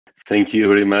Thank you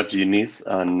very much, Eunice,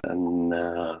 and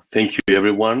thank you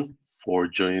everyone for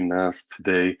joining us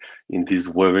today in this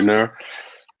webinar.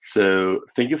 So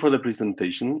thank you for the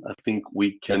presentation. I think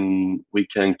we can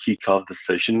kick off the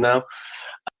session now.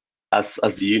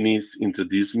 As Eunice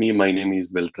introduced me, my name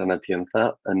is Beltrán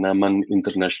Atienza, and I'm an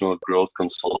international growth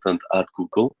consultant at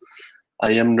Google.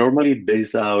 I am normally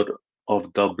based out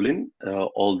of Dublin,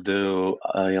 although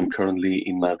I am currently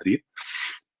in Madrid,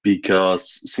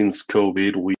 because since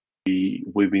COVID, we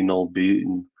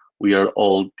are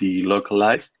all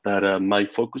delocalized, but my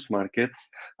focus markets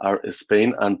are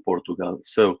Spain and Portugal.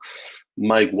 So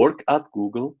my work at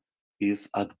Google is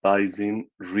advising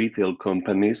retail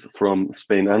companies from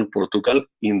Spain and Portugal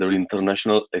in their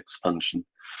international expansion.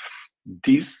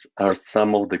 These are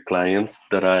some of the clients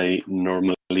that I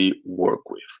normally work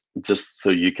with, just so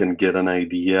you can get an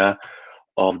idea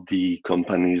of the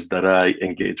companies that I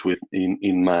engage with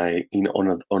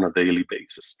on a daily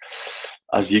basis.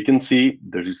 As you can see,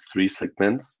 there is 3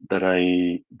 segments that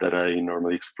I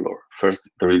normally explore. First,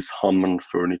 there is home and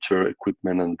furniture,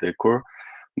 equipment and decor,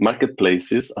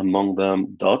 marketplaces, among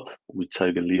them Dot, which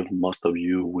I believe most of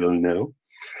you will know.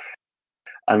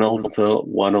 And also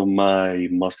one of my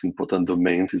most important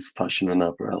domains is fashion and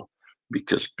apparel,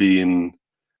 because being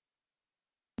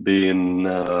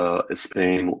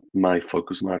Spain, my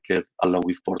focus market, along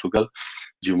with Portugal,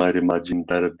 you might imagine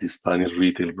that the Spanish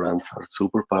retail brands are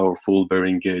super powerful,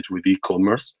 very engaged with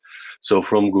e-commerce. So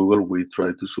from Google, we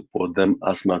try to support them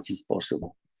as much as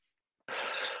possible.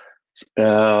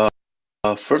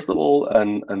 First of all,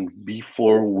 and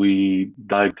before we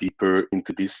dive deeper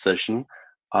into this session,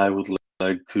 I would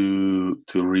like to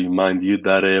remind you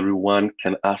that everyone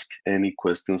can ask any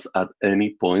questions at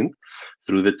any point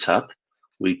through the chat.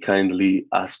 We kindly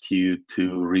ask you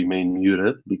to remain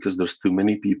muted because there's too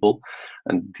many people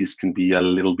and this can be a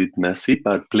little bit messy,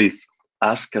 but please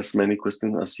ask as many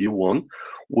questions as you want.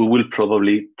 We will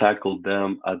probably tackle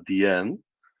them at the end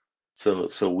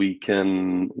so we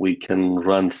can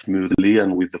run smoothly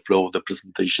and with the flow of the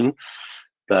presentation.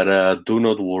 But do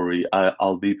not worry,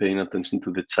 I'll be paying attention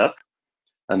to the chat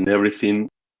and everything,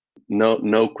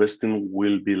 no question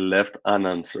will be left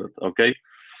unanswered, okay?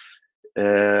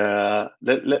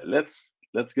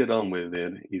 Let's get on with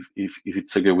it if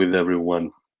it's okay with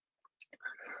everyone.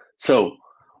 So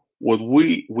what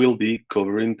we will be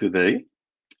covering today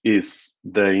is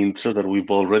the intro that we've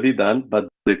already done, but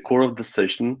the core of the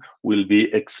session will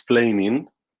be explaining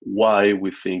why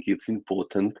we think it's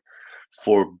important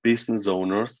for business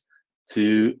owners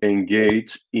to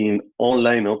engage in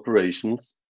online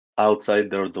operations outside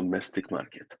their domestic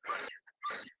market.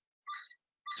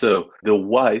 So the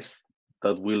whys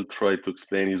that we'll try to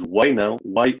explain is why now,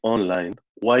 why online,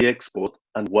 why export,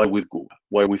 and why with Google.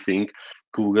 Why we think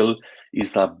Google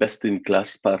is a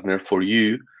best-in-class partner for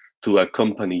you to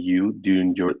accompany you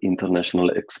during your international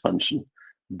expansion.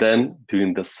 Then,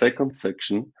 during the second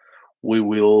section, we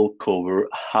will cover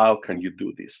how can you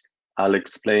do this. I'll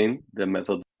explain the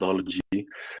methodology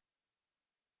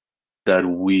that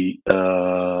we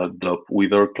develop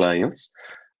with our clients,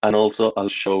 and also I'll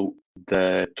show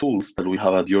the tools that we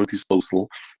have at your disposal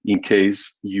in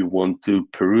case you want to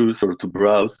peruse or to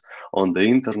browse on the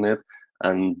internet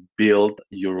and build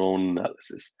your own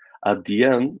analysis. At the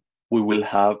end, we will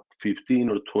have 15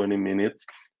 or 20 minutes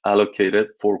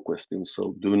allocated for questions,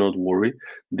 so do not worry,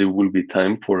 there will be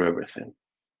time for everything.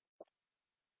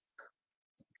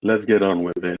 Let's get on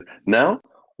with it. Now,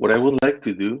 what I would like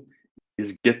to do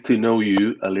is get to know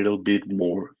you a little bit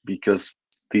more, because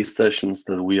these sessions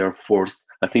that we are forced,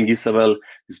 I think Isabel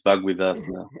is back with us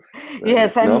now.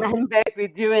 Yes, I'm back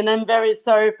with you, and I'm very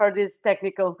sorry for these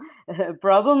technical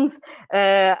problems.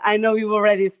 I know you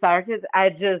already started. I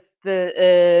just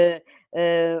will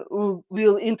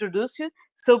introduce you.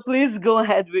 So please go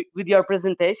ahead with your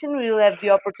presentation. We will have the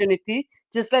opportunity.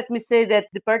 Just let me say that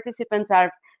the participants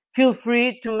feel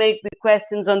free to make the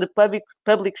questions on the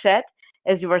public chat,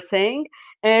 as you were saying,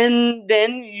 and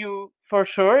then you, for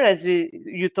sure, as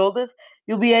you told us,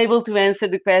 you'll be able to answer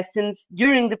the questions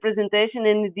during the presentation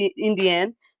and in the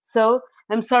end. So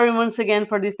I'm sorry once again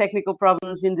for these technical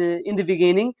problems in the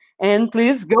beginning, and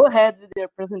please go ahead with your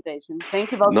presentation.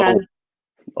 Thank you, Beltrán. No,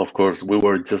 of course, we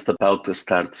were just about to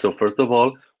start. So first of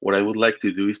all, what I would like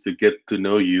to do is to get to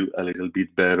know you a little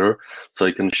bit better so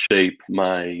I can shape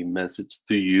my message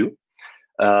to you.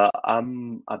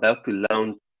 I'm about to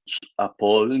launch a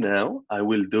poll now. I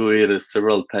will do it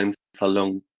several times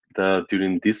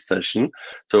during this session.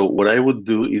 So what I would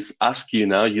do is ask you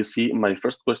now, you see, my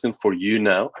first question for you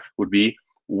now would be,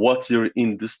 what's your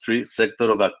industry sector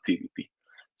of activity?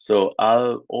 So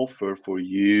I'll offer for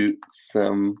you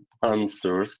some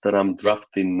answers that I'm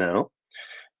drafting now,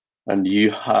 and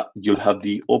you'll have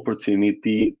the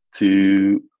opportunity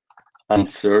to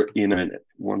answer in a minute.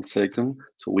 1 second,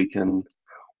 so we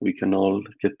can all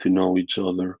get to know each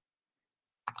other.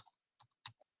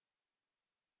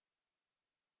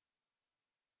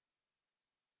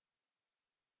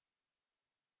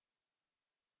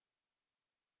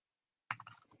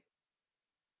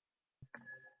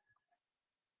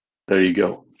 There you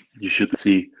go. You should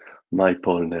see my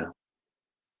poll now.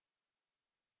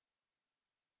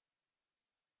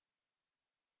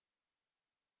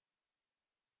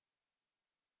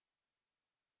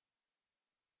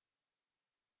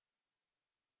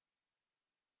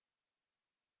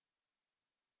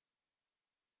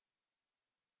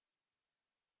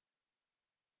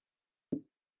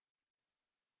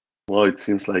 Well, it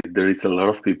seems like there is a lot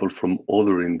of people from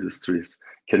other industries.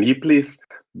 Can you please,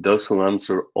 those who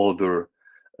answer other,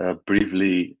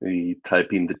 briefly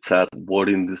type in the chat, what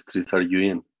industries are you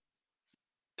in?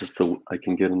 Just so I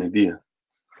can get an idea.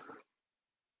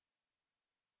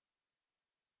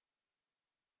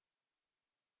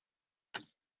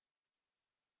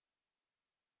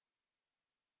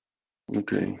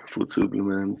 Okay, food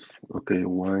supplements. Okay,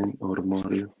 wine,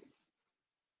 automotive,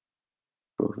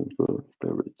 frozen food,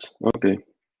 beverage. Okay,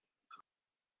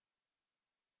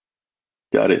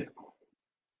 got it.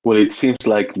 Well, it seems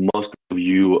like most of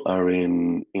you are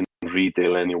in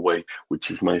retail anyway,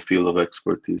 which is my field of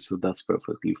expertise, so that's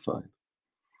perfectly fine.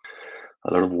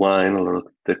 A lot of wine, a lot of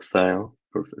textile,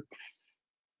 perfect.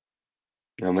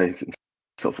 Amazing.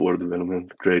 Software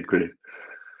development, great.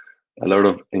 A lot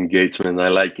of engagement, I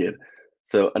like it.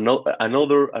 So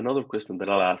another question that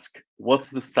I'll ask, what's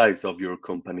the size of your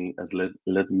company? And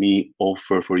let me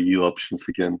offer for you options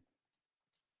again.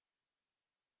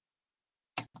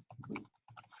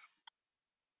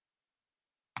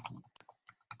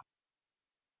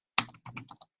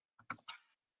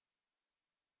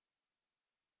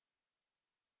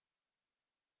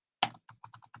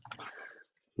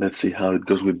 Let's see how it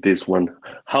goes with this one.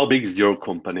 How big is your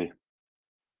company?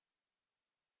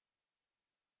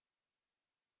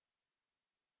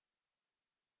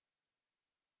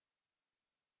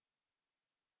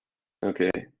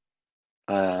 Okay.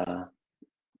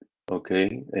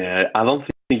 Okay. I don't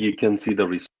think you can see the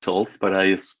results, but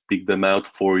I speak them out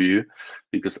for you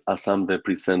because as I'm the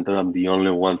presenter, I'm the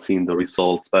only one seeing the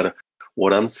results. But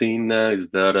what I'm seeing now is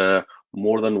that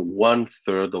more than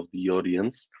 1/3 of the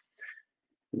audience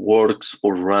works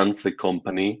or runs a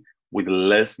company with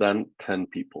less than 10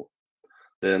 people.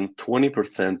 Then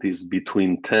 20% is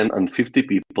between 10 and 50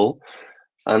 people,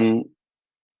 and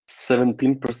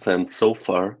 17% so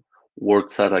far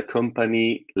works at a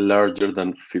company larger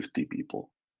than 50 people.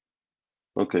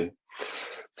 Okay,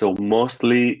 so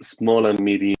mostly small and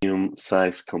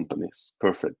medium-sized companies.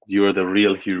 Perfect. You are the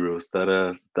real heroes.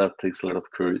 That takes a lot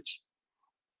of courage,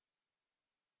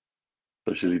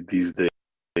 especially these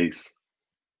days.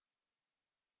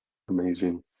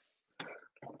 Amazing.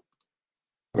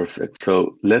 Perfect.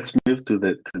 So let's move to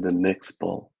the next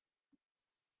poll.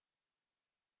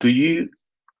 Do you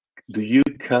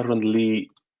currently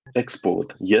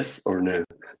export? Yes or no?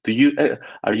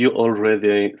 Are you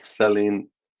already selling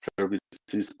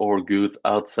services or goods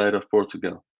outside of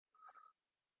Portugal?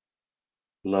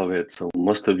 Love it. So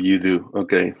most of you do.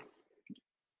 Okay.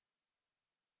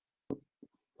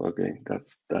 Okay,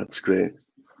 that's great.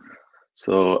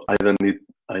 So I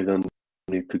don't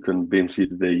need to convince you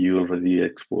that you already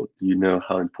export. You know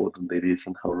how important it is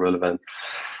and how relevant.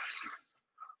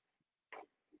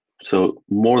 So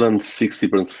more than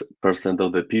 60%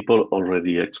 of the people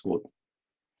already export.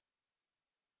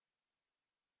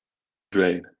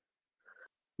 Great.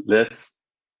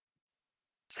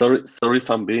 Sorry if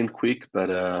I'm being quick, but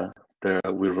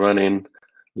we're running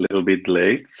a little bit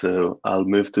late, so I'll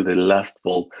move to the last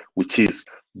poll, which is,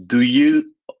 do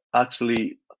you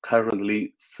actually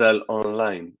currently sell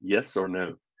online? Yes or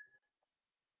no?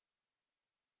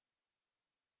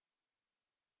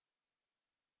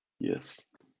 Yes.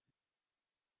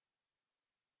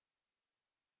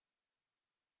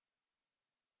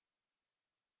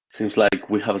 Seems like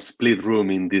we have a split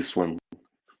room in this one.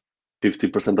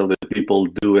 50% of the people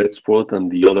do export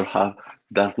and the other half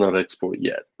does not export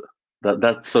yet.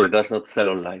 Sorry, does not sell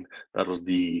online. That was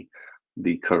the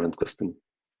current question.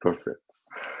 Perfect.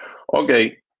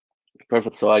 Okay,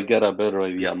 perfect. So I get a better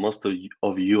idea. Most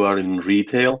of you are in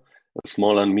retail,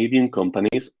 small and medium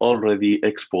companies already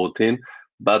exporting,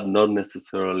 but not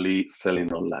necessarily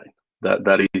selling online.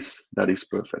 That is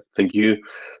perfect. Thank you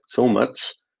so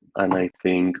much. And I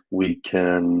think we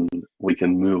can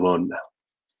move on now.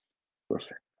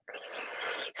 Perfect.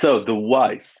 So the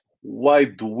whys. Why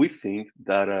do we think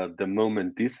that the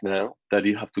moment is now that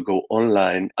you have to go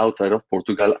online outside of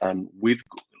Portugal and with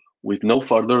Google? With no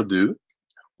further ado,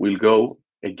 we'll go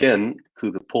again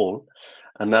to the poll,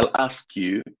 and I'll ask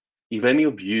you if any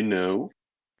of you know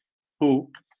who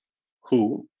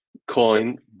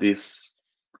coined this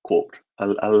quote.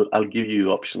 I'll give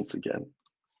you options again.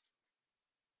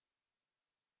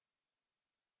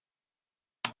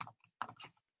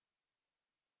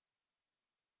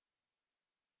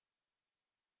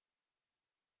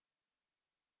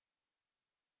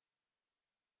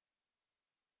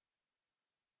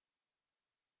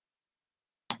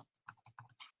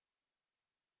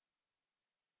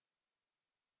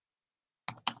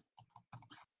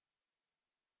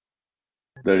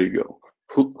 There you go.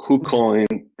 Who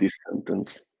coined this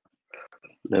sentence?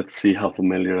 Let's see how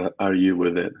familiar are you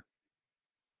with it.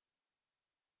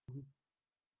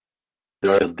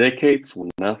 There are decades when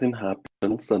nothing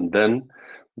happens, and then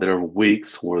there are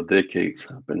weeks where decades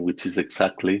happen, which is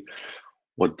exactly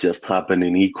what just happened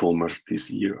in e-commerce this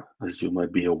year, as you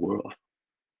might be aware of.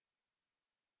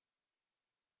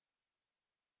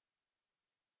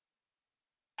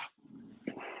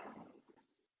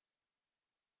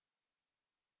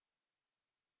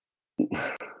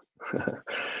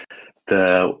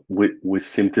 We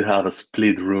seem to have a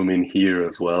split room in here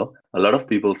as well. A lot of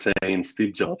people saying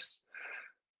Steve Jobs.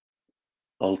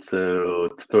 Also,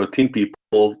 13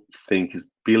 people think it's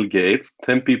Bill Gates,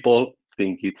 10 people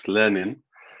think it's Lenin,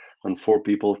 and 4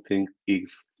 people think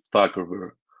it's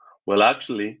Zuckerberg. Well,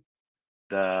 actually,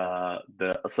 so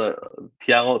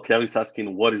Tiago is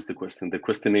asking, what is the question? The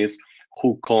question is,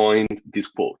 who coined this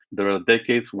quote? There are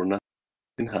decades where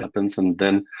nothing happens, and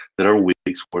then there are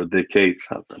weeks where decades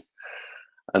happen.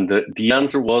 And the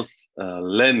answer was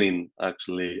Lenin,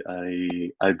 actually.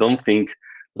 I don't think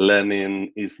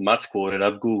Lenin is much quoted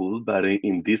at Google, but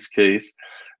in this case,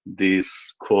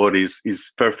 this quote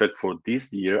is perfect for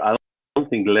this year. I don't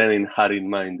think Lenin had in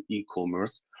mind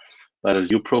e-commerce, but as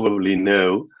you probably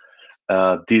know,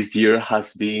 this year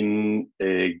has been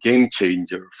a game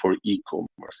changer for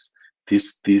e-commerce.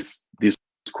 This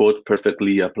quote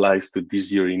perfectly applies to this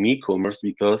year in e-commerce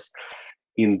because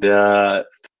in the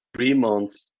 3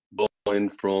 months going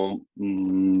from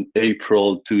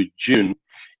April to June,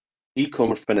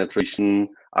 e-commerce penetration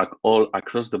all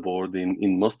across the board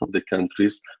in most of the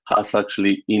countries has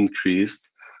actually increased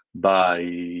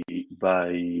by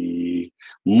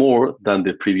more than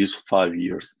the previous 5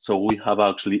 years. So we have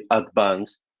actually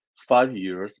advanced 5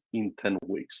 years in 10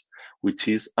 weeks, which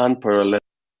is unparalleled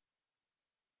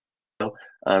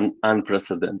and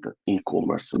unprecedented in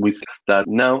commerce. With that,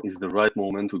 now is the right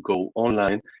moment to go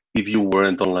online if you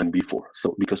weren't online before.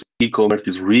 So because e-commerce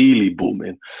is really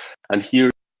booming, and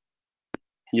here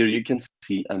you can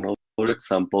see another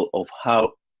example of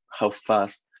how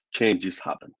fast changes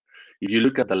happen. If you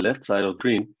look at the left side of the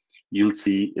screen, you'll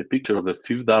see a picture of the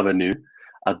Fifth Avenue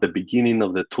at the beginning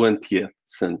of the 20th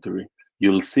century.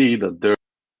 You'll see that there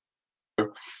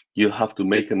you have to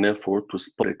make an effort to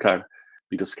spot a car,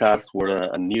 because cars were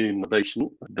a new innovation.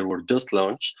 They were just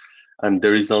launched, and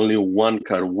there is only one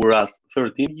car, whereas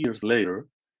 13 years later,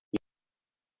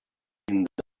 in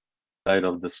the side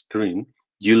of the screen,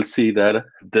 you'll see that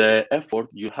the effort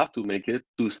you have to make it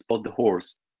to spot the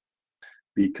horse,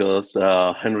 because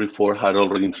Henry Ford had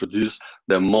already introduced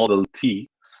the Model T,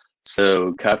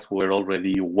 so cars were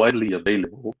already widely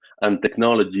available, and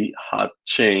technology had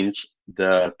changed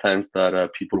the times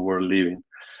that people were living.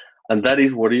 And that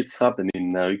is what it's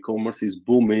happening now. E-commerce is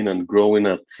booming and growing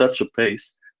at such a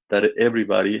pace that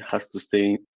everybody has to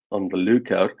stay on the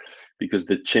lookout, because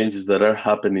the changes that are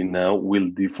happening now will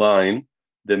define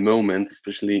the moment,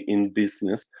 especially in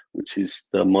business, which is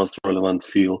the most relevant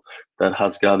field that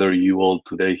has gathered you all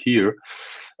today here.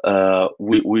 The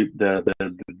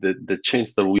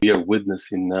change that we are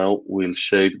witnessing now will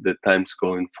shape the times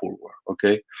going forward.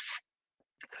 Okay.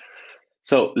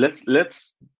 So let's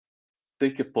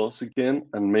take a pause again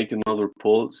and make another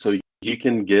poll so you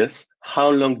can guess how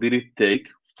long did it take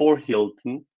for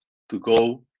Hilton to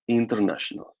go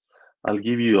international. I'll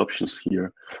give you options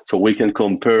here so we can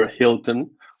compare Hilton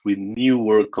with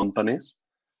newer companies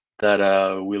that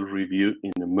we'll review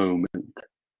in a moment.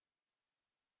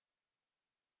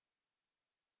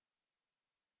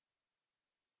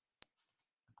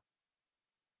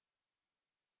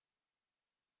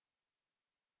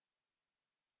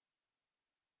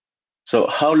 So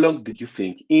how long did you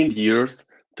think in years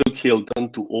took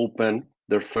Hilton to open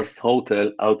their first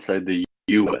hotel outside the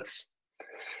US?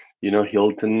 You know,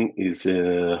 Hilton is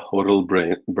a hotel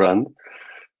brand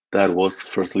that was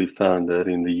firstly founded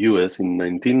in the US in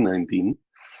 1919.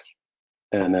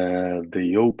 and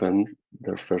they opened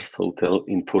their first hotel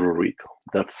in Puerto Rico.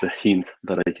 That's the hint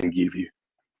that I can give you.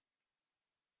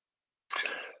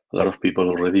 A lot of people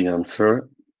already answer.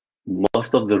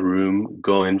 Most of the room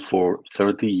going for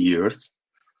 30 years.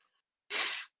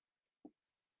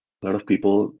 A lot of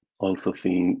people also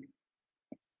think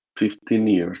 15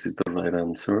 years is the right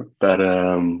answer, but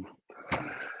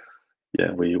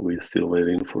yeah, we're still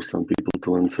waiting for some people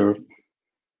to answer.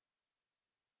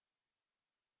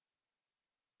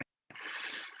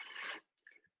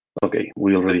 Okay,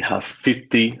 we already have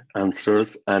 50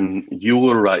 answers, and you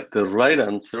were right. The right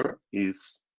answer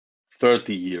is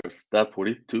 30 years. That's what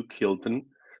it took Hilton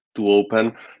to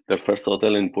open their first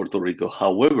hotel in Puerto Rico.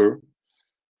 However,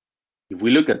 if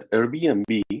we look at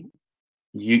Airbnb,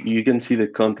 you can see the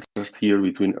contrast here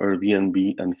between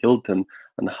Airbnb and Hilton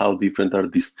and how different are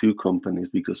these two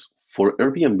companies, because for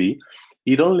Airbnb,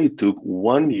 it only took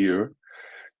 1 year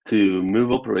to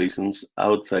move operations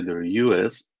outside the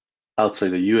US,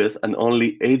 and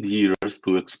only 8 years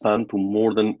to expand to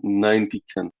more than 90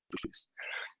 countries.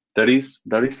 That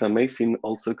is amazing,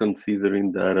 also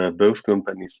considering that both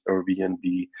companies,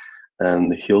 Airbnb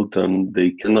and Hilton,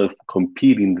 they cannot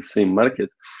compete in the same market,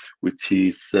 which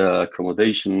is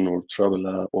accommodation or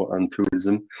travel and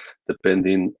tourism,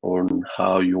 depending on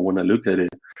how you want to look at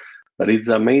it. But it's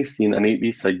amazing, and it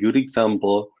is a good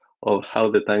example of how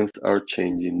the times are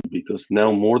changing, because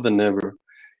now more than ever,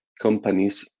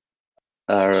 companies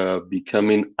are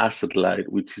becoming asset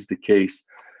light, which is the case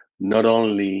not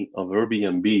only of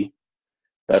Airbnb,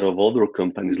 but of other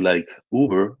companies like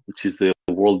Uber, which is the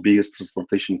world's biggest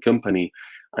transportation company,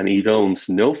 and it owns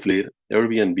no fleet.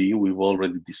 Airbnb, we've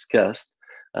already discussed,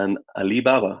 and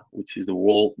Alibaba, which is the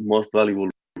world's most valuable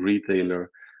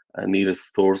retailer, and it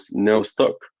stores no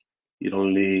stock. It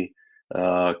only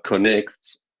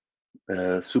connects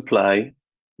supply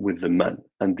with demand.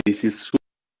 And this is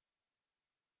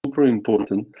super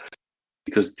important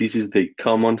because this is the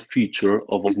common feature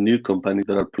of these new companies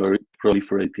that are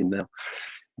proliferating now.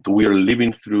 We are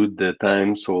living through the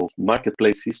times of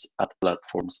marketplaces at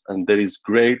platforms, and there is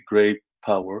great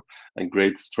power and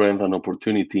great strength and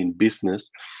opportunity in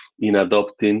business in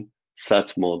adopting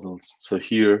such models. So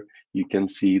here you can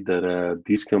see that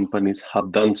these companies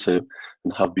have done so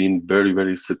and have been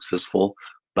very successful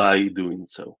by doing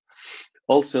so.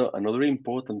 Also, another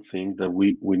important thing that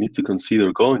we need to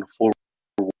consider going forward,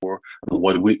 and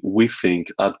what we think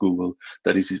at Google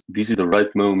that this is the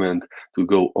right moment to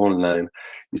go online,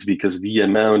 is because the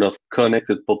amount of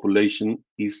connected population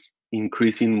is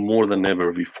increasing more than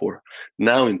ever before.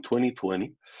 Now in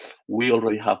 2020, we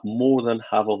already have more than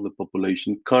half of the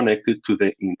population connected to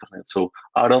the internet. So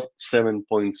out of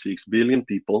 7.6 billion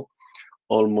people,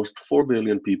 almost 4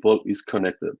 billion people is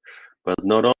connected. But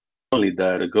not only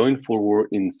that, going forward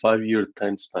in 5-year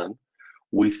time span,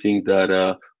 we think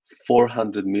that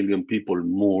 400 million people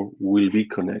more will be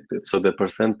connected. So the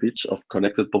percentage of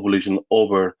connected population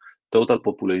over total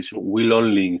population will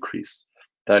only increase.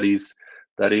 That is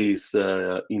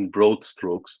in broad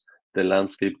strokes, the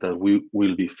landscape that we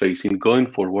will be facing going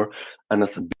forward. And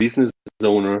as a business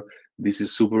owner, this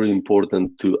is super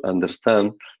important to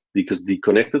understand, because the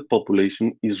connected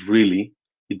population is really,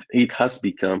 it has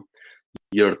become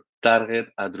your target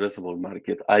addressable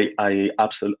market. I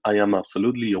am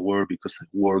absolutely aware, because I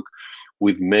work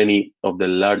with many of the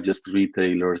largest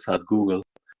retailers at Google,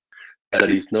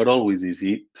 that it's not always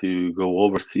easy to go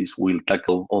overseas. We'll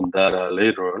tackle on that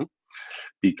later on,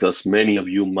 because many of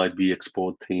you might be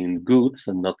exporting goods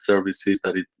and not services,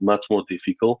 that it's much more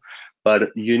difficult. But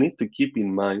you need to keep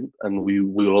in mind, and we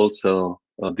will also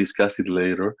discuss it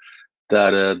later,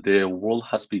 that the world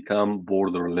has become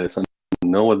borderless. And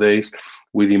nowadays,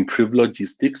 with improved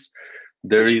logistics,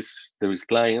 there is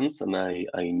clients, and I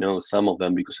know some of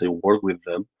them because I work with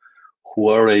them, who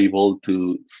are able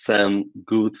to send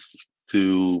goods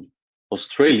to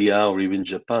Australia or even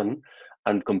Japan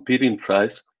and compete in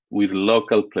price with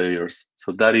local players.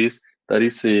 So that is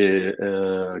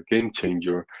a game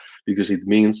changer, because it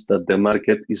means that the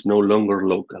market is no longer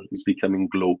local; it's becoming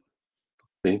global.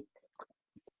 Okay.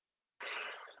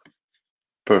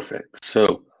 Perfect.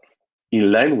 So, in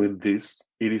line with this,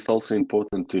 it is also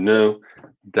important to know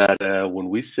that when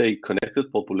we say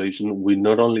connected population, we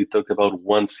not only talk about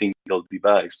one single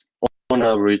device. On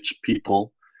average,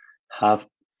 people have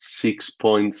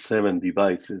 6.7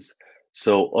 devices.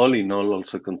 So all in all,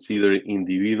 also consider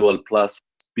individual plus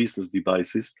business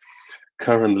devices.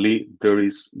 Currently, there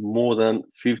is more than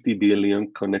 50 billion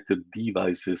connected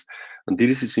devices. And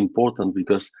this is important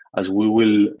because, as we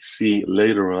will see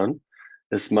later on,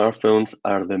 smartphones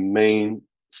are the main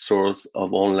source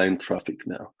of online traffic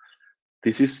now.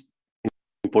 This is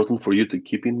important for you to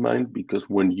keep in mind, because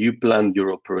when you plan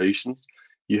your operations,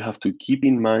 you have to keep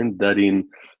in mind that in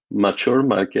mature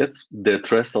markets, the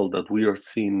threshold that we are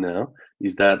seeing now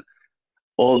is that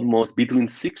almost between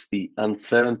 60 and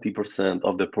 70%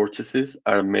 of the purchases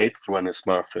are made through a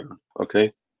smartphone,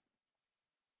 okay?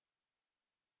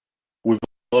 We've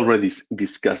already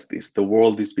discussed this. The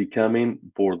world is becoming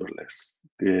borderless.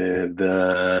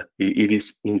 It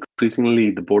is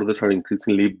increasingly, the borders are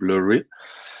increasingly blurry.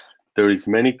 There is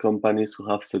many companies who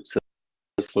have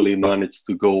successfully managed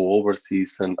to go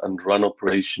overseas and run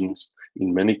operations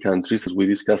in many countries. As we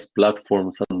discussed,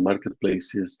 platforms and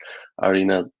marketplaces are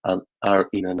in an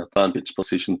advantage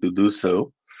position to do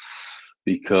so,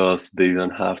 because they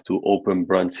don't have to open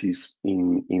branches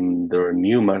in their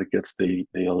new markets. They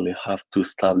only have to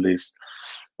establish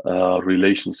a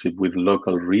relationship with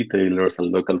local retailers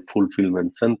and local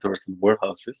fulfillment centers and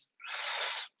warehouses.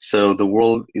 So the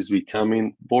world is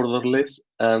becoming borderless,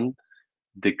 and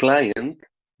the client,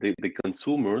 the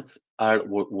consumers are,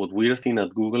 what we are seeing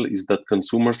at Google is that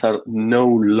consumers are no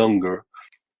longer,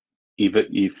 even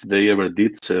if they ever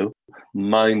did so,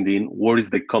 minding where is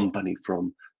the company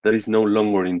from. That is no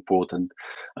longer important.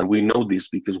 And we know this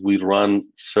because we run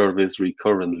surveys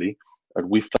recurrently, and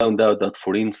we found out that,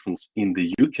 for instance, in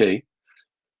the UK,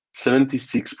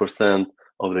 76%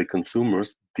 of the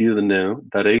consumers didn't know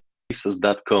that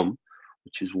AICEP.com,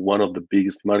 which is one of the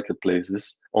biggest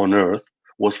marketplaces on earth,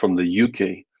 was from the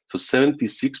UK. So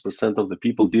 76% of the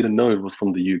people didn't know it was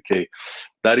from the UK.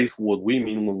 That is what we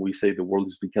mean when we say the world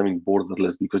is becoming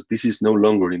borderless, because this is no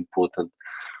longer important.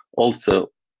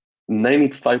 Also,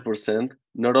 95%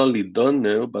 not only don't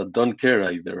know, but don't care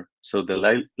either. So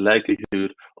the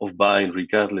likelihood of buying,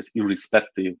 regardless,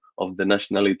 irrespective of the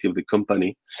nationality of the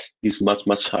company, is much,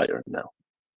 much higher now.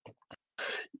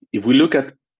 If we look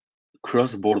at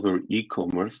cross-border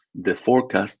e-commerce, the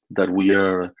forecast that we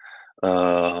are,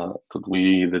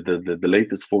 the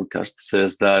latest forecast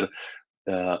says that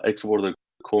ex-border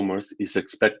commerce is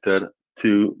expected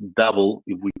to double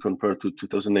if we compare to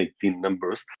 2018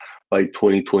 numbers by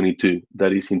 2022.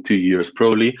 That is in 2 years.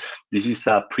 Probably this is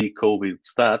a pre-COVID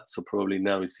stat, so probably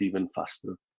now it's even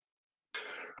faster.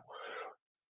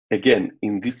 Again,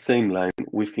 in this same line,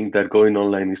 we think that going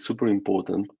online is super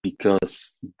important,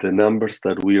 because the numbers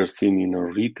that we are seeing in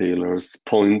our retailers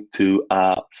point to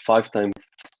a 5 times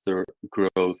faster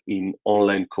growth in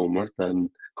online commerce than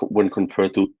when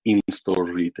compared to in-store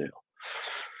retail.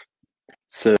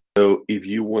 So if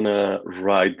you want to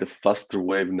ride the faster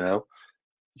wave now,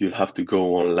 you'll have to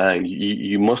go online.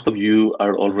 Most of you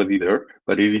are already there,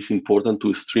 but it is important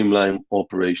to streamline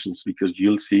operations, because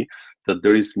you'll see that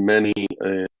there is many,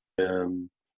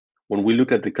 when we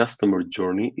look at the customer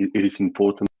journey, it is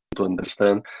important to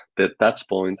understand the touch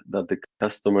point that the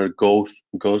customer goes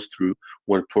through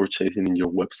when purchasing in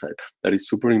your website. That is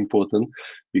super important,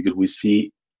 because we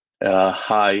see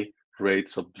high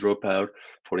rates of dropout.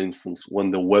 For instance,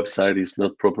 when the website is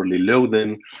not properly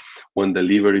loaded, when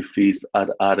delivery fees are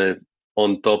added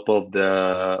on top of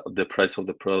the price of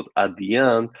the product at the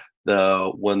end,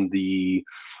 when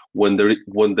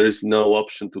there is no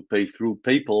option to pay through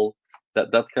PayPal,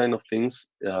 that kind of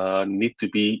things need to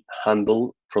be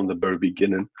handled from the very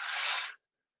beginning.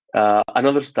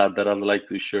 Another stat that I'd like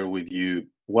to share with you,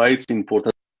 why it's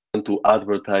important to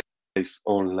advertise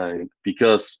online,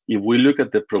 because if we look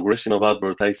at the progression of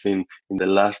advertising in the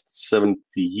last 70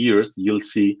 years, you'll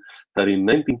see that in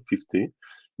 1950,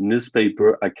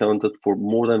 newspaper accounted for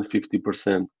more than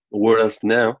 50%, whereas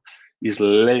now is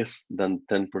less than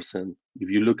 10%. If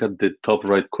you look at the top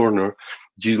right corner,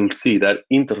 you'll see that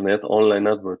internet online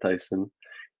advertising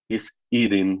is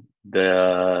eating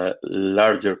the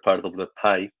larger part of the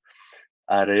pie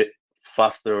at a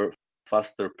faster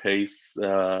pace.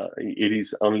 It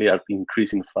is only at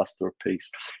increasing faster pace.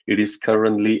 It is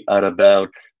currently at about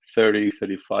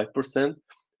 35%,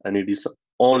 and it is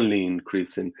only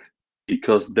increasing,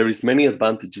 because there is many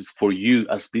advantages for you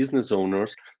as business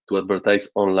owners to advertise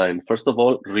online. First of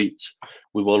all, reach.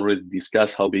 We've already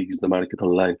discussed how big is the market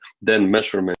online. Then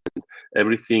measurement.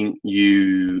 Everything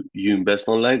you invest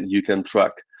online, you can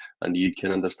track, and you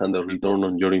can understand the return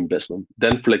on your investment.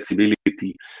 Then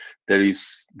flexibility. There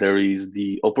is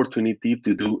the opportunity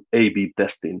to do A/B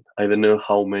testing. I don't know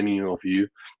how many of you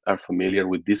are familiar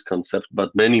with this concept,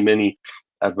 but many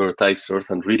advertisers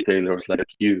and retailers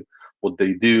like you, what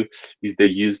they do is they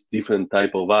use different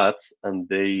type of ads, and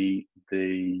they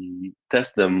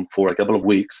test them for a couple of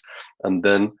weeks, and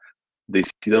then they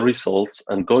see the results,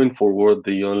 and going forward,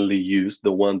 they only use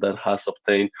the one that has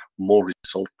obtained more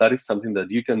results. That is something that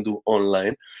you can do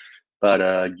online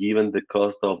but given the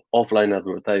cost of offline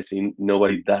advertising,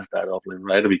 nobody does that offline,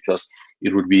 right? Because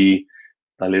it would be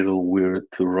a little weird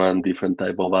to run different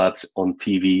type of ads on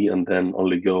TV and then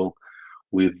only go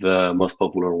with the most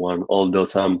popular one, although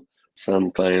some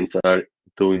clients are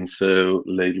doing so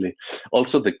lately.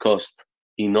 Also, the cost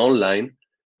in online,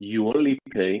 you only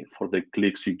pay for the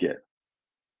clicks you get.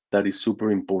 That is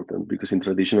super important because in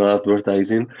traditional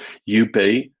advertising, you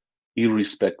pay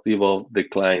irrespective of the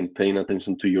client paying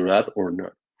attention to your ad or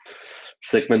not.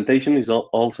 Segmentation is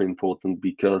also important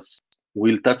because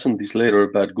we'll touch on this later,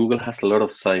 but Google has a lot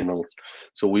of signals.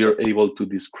 So we are able to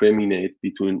discriminate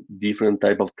between different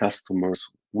type of customers,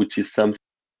 which is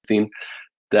something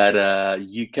that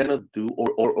you cannot do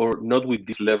or not with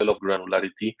this level of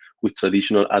granularity with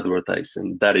traditional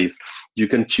advertising. That is, you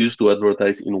can choose to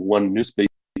advertise in one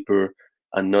newspaper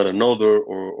and not another,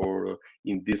 or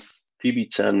in this TV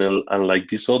channel unlike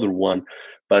this other one,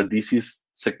 but this is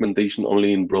segmentation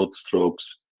only in broad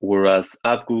strokes. Whereas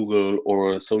at Google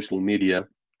or social media,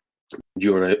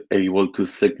 you're able to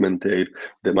segmentate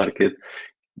the market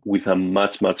with a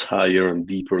much higher and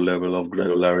deeper level of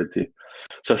granularity.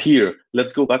 So here,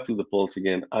 let's go back to the polls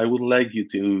again. I would like you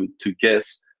to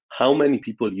guess how many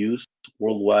people use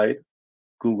worldwide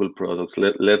Google products.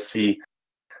 Let's see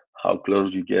how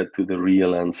close you get to the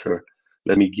real answer.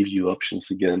 Let me give you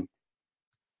options again.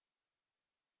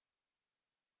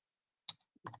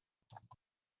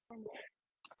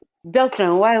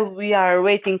 Beltran, while we are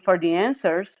waiting for the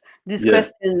answers, this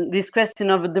question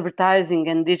of advertising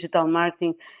and digital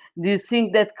marketing, do you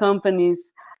think that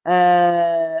companies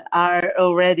are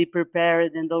already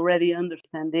prepared and already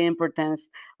understand the importance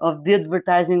of the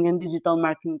advertising and digital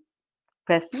marketing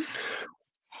question?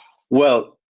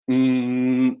 Well,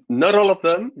 not all of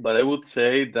them, but I would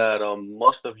say that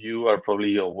most of you are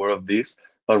probably aware of this.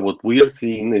 But what we are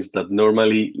seeing is that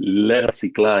normally legacy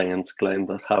clients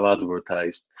that have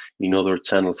advertised in other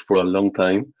channels for a long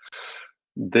time,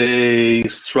 they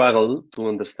struggle to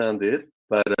understand it.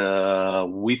 But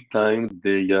with time,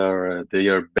 they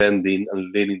are bending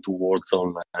and leaning towards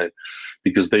online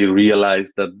because they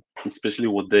realize that, especially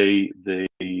what they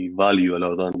value a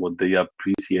lot and what they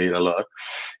appreciate a lot,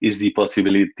 is the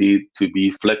possibility to be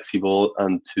flexible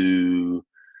and to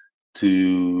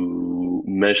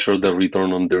measure the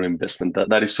return on their investment.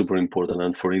 That is super important.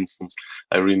 And for instance,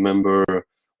 I remember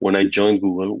when I joined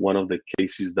Google, one of the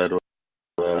cases that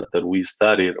we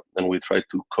studied and we tried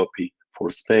to copy for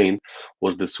Spain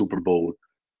was the Super Bowl.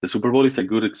 The Super Bowl is a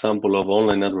good example of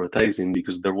online advertising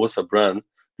because there was a brand.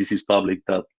 This is public,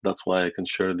 that's why I can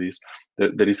share this.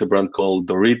 There is a brand called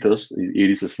Doritos. It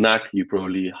is a snack, you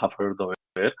probably have heard of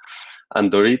it.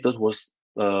 And Doritos was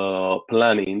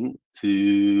planning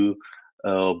to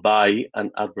buy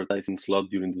an advertising slot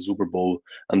during the Super Bowl.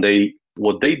 And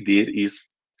what they did is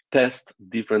test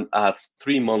different ads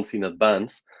 3 months in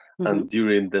advance. Mm-hmm. And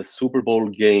during the Super Bowl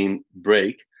game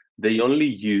break, they only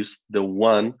used the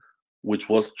one which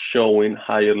was showing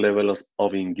higher levels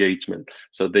of engagement.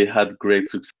 So they had great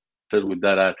success with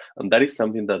that ad. And that is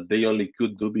something that they only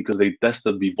could do because they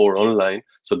tested before online,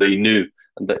 so they knew.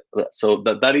 And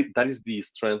that is the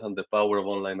strength and the power of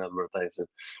online advertising.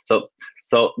 So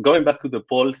going back to the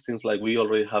poll, it seems like we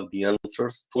already have the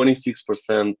answers.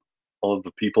 26% of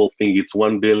the people think it's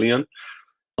 1 billion.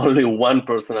 Only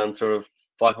 1% answered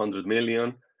 500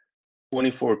 million.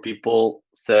 24 people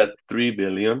said 3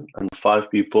 billion and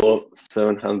 5 people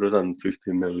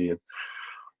 750 million.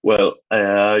 Well,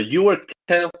 you were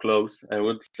kind of close. I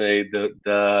would say that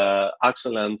the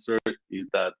actual answer is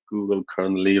that Google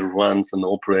currently runs and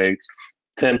operates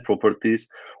 10 properties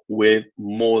with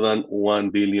more than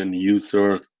 1 billion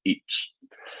users each.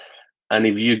 And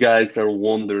if you guys are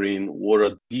wondering what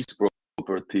are these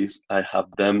properties, I have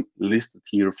them listed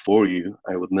here for you.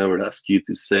 I would never ask you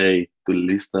to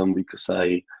list them because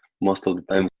most of the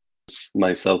times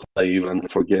myself, I even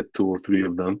forget 2 or 3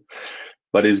 of them.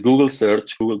 But it's Google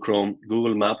Search, Google Chrome,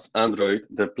 Google Maps, Android,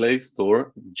 the Play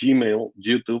Store, Gmail,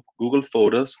 YouTube, Google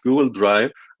Photos, Google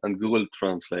Drive, and Google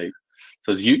Translate.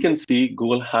 So as you can see,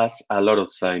 Google has a lot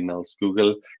of signals.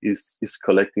 Google is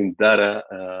collecting data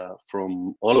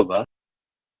from all of us.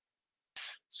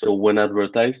 So when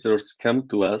advertisers come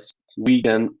to us, we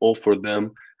can offer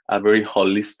them a very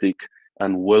holistic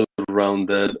and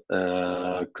well-rounded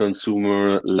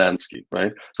consumer landscape,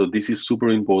 right? So this is super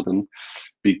important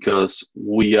because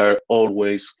we are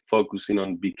always focusing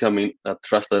on becoming a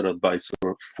trusted advisor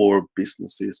for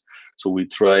businesses. So we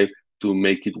try to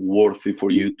make it worthy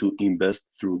for you to invest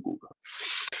through Google.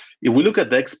 If we look at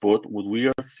the export, what we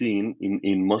are seeing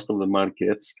in most of the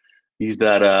markets is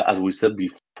that, as we said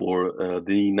before,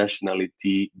 the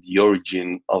nationality, the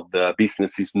origin of the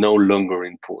business is no longer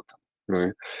important.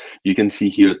 Right? You can see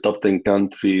here top 10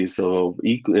 countries of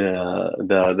the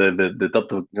top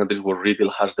 10 countries where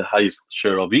retail has the highest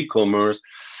share of e-commerce.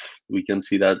 We can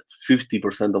see that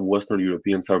 50% of Western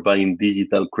Europeans are buying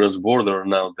digital cross-border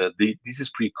now. This is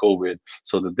pre-COVID,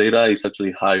 so the data is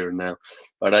actually higher now.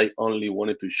 But I only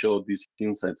wanted to show these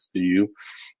insights to you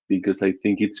because I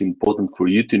think it's important for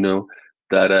you to know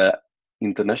that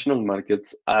international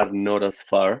markets are not as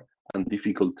far and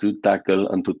difficult to tackle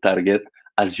and to target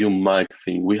as you might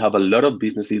think. We have a lot of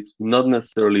businesses, not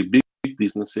necessarily big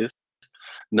businesses.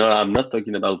 No, I'm not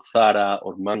talking about Zara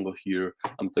or Mango here.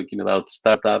 I'm talking about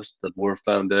startups that were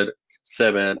founded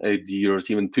 7, 8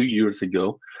 years, even 2 years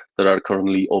ago, that are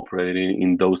currently operating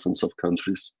in dozens of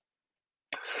countries.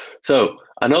 So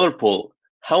another poll,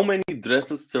 how many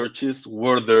dresses searches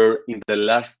were there in the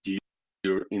last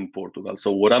year in Portugal?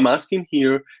 So what I'm asking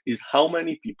here is how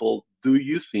many people do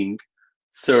you think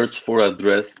search for a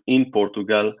dress in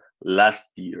Portugal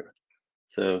last year?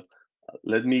 So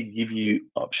let me give you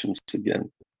options again.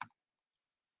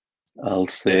 I'll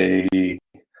say,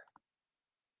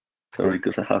 sorry,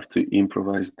 because I have to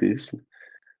improvise this,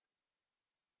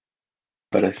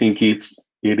 but I think it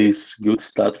is good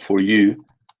start for you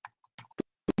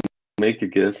to make a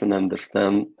guess and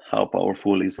understand how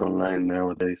powerful is online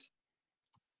nowadays.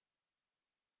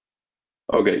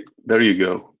 Okay, there you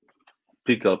go.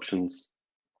 Pick options.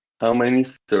 How many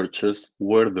searches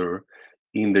were there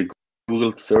in the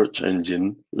Google search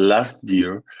engine last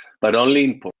year, but only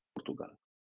in Portugal?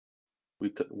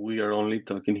 We are only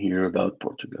talking here about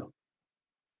Portugal.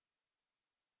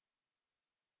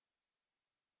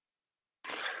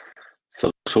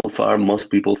 So far,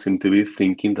 most people seem to be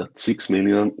thinking that 6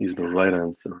 million is the right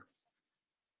answer.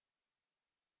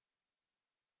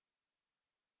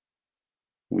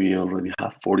 We already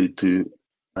have 42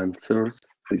 answers,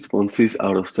 responses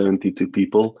out of 72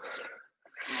 people.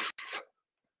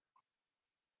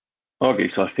 Okay,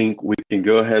 so I think we can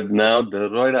go ahead now. The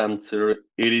right answer,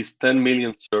 it is 10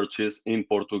 million searches in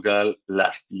Portugal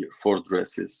last year for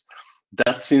dresses.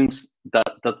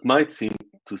 That might seem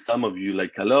to some of you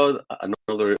like a lot.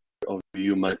 Another of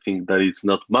you might think that it's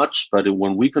not much, but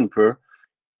when we compare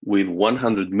with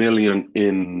 100 million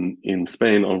in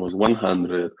Spain, almost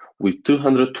 100, with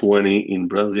 220 in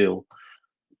Brazil,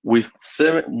 with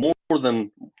more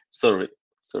than, sorry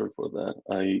for that.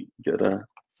 I get a,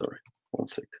 sorry, one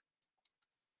sec.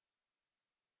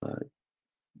 I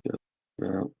get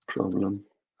a problem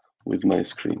with my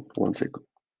screen, 1 second.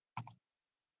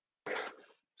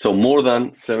 So more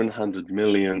than 700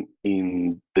 million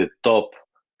in the top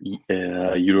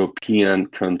European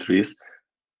countries.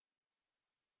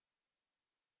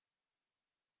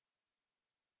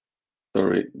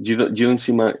 Sorry, you don't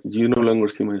see you no longer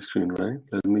see my screen, right?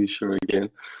 Let me show again,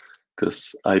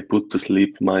 because I put to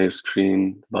sleep my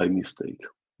screen by mistake.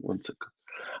 1 second.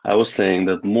 I was saying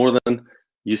that more than,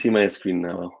 you see my screen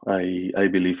now, I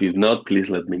believe. If not, please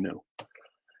let me know.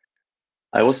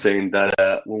 I was saying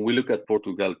that when we look at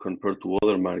Portugal compared to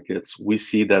other markets, we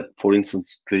see that, for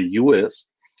instance, the US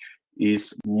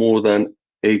is more than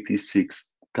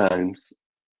 86 times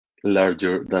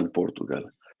larger than Portugal.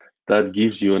 That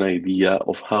gives you an idea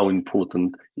of how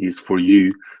important it is for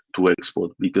you to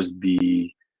export, because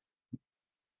the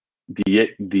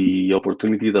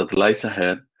opportunity that lies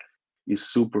ahead is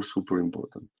super, super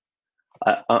important.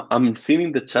 I'm seeing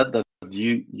in the chat that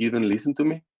you didn't listen to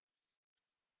me.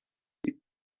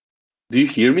 Do you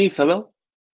hear me, Isabel?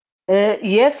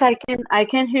 Yes, I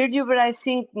can hear you, but I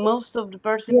think most of the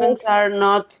participants are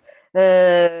not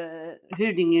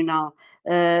hearing you now.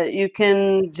 You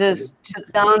can just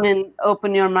shut down and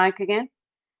open your mic again.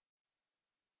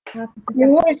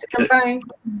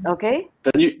 Okay.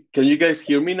 Can you guys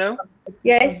hear me now?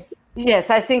 Yes. Yes,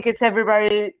 I think it's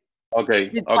everybody. Okay.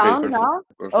 Perfect. Now?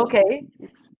 Perfect. Okay.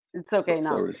 It's okay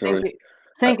now. Sorry.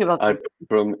 Thank you. I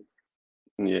promise.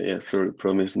 Yeah. Sorry.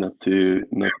 Promise not to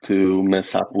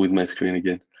mess up with my screen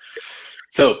again.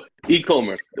 So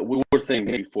e-commerce. We were saying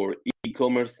before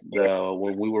e-commerce.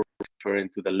 When we were referring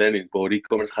to the lending board,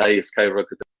 e-commerce high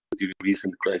skyrocketed during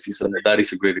recent crisis, and that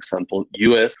is a great example.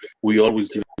 US, we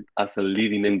always use it as a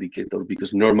leading indicator,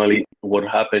 because normally what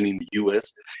happened in the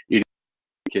US, it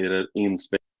indicated in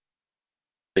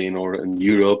Spain or in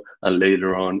Europe, and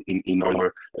later on in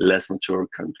other less mature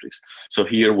countries. So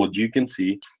here what you can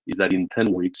see is that in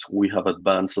 10 weeks, we have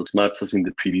advanced as much as in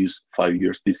the previous 5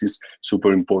 years. This is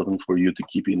super important for you to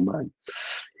keep in mind.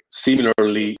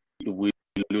 Similarly, if we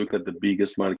look at the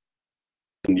biggest market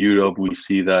in Europe, we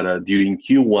see that during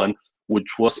Q1,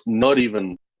 which was not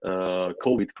even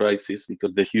COVID crisis,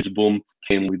 because the huge boom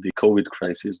came with the COVID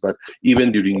crisis. But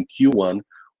even during Q1,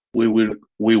 we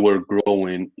were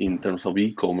growing in terms of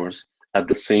e-commerce at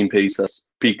the same pace as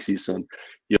peak season.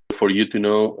 For you to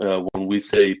know, when we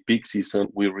say peak season,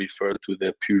 we refer to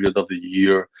the period of the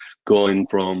year going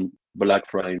from Black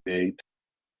Friday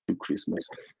to Christmas.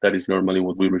 That is normally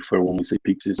what we refer when we say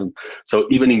peak season. So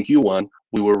even in Q1,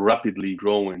 we were rapidly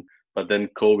growing, but then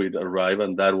COVID arrived,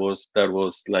 and that was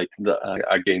like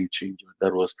a game changer.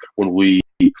 That was when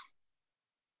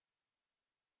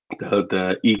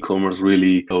the e-commerce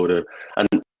really coded. And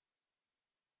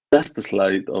last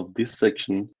slide of this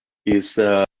section is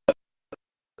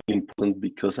important,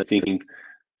 because I think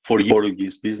for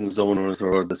Portuguese business owners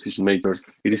or decision makers,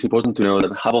 it is important to know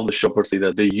that half of the shoppers say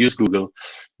that they use Google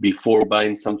before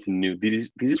buying something new.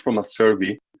 This is from a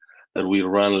survey that we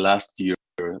ran last year,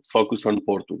 focused on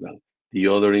Portugal. The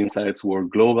other insights were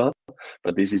global,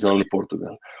 but this is only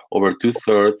Portugal. Over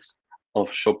 2/3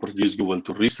 of shoppers use Google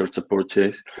to research a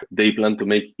purchase they plan to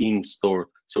make in store.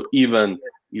 So even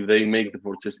if they make the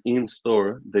purchase in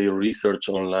store, they research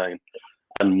online.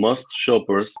 And most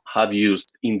shoppers have used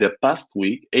in the past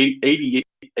week,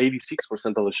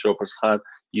 86% of the shoppers had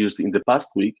used in the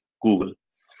past week Google,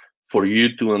 for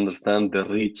you to understand the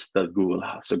reach that Google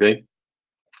has, okay?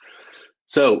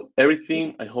 So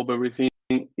I hope everything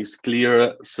is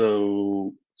clear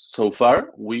so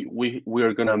far. We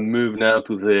are gonna move now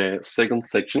to the second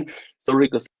section. Sorry,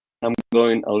 because I'm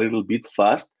going a little bit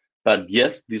fast, but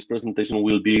yes, this presentation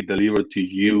will be delivered to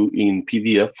you in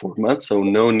PDF format, so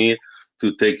no need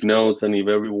to take notes. And if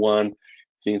everyone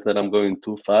thinks that I'm going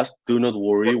too fast, do not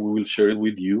worry, we will share it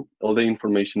with you. All the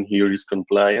information here is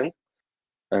compliant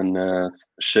and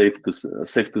safe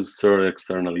to share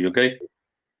externally, okay?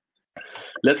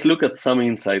 Let's look at some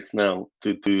insights now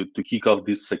to kick off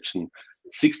this section.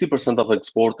 60% of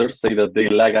exporters say that they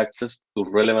lack access to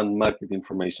relevant market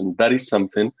information. That is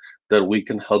something that we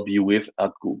can help you with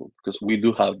at Google, because we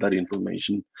do have that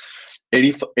information.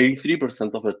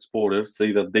 83% of exporters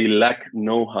say that they lack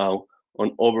know-how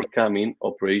on overcoming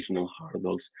operational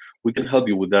hurdles. We can help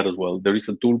you with that as well. There is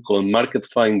a tool called Market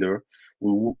Finder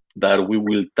that we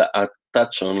will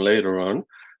touch on later on,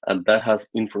 and that has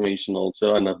information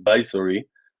also and advisory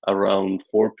around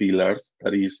 4 pillars.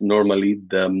 That is normally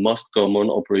the most common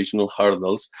operational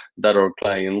hurdles that our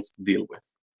clients deal with.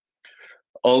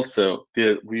 Also,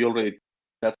 we already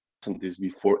this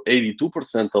before,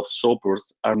 82% of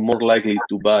shoppers are more likely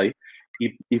to buy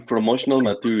if promotional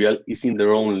material is in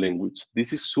their own language.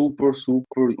 This is super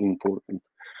important.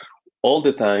 All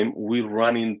the time we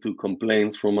run into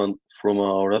complaints from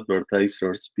our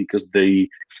advertisers, because they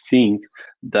think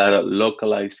that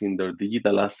localizing their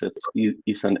digital assets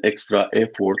is an extra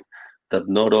effort that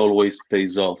not always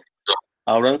pays off.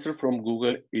 Our answer from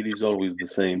Google, it is always the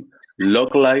same: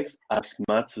 localize as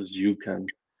much as you can,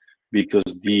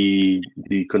 because the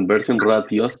conversion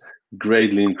ratios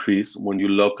greatly increase when you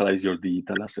localize your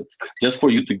digital assets. Just for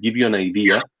you to give you an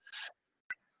idea,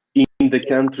 in the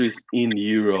countries in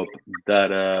Europe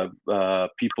that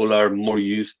people are more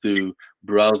used to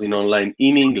browsing online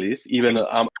in English, even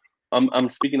I'm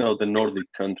speaking of the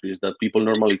Nordic countries, that people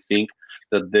normally think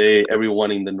that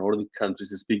everyone in the Nordic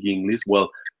countries speak English. Well,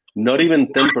 not even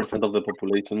 10% of the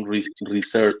population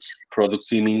research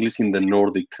products in English in the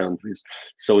Nordic countries.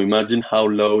 So imagine how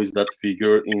low is that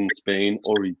figure in Spain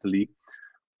or Italy,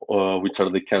 which are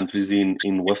the countries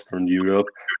in Western Europe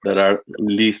that are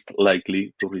least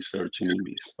likely to research in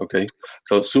English, okay?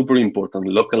 So super important,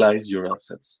 localize your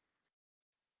assets.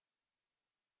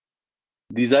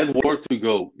 Decide where to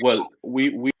go. Well,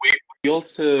 we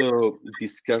also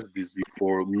discussed this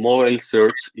before. Mobile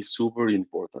search is super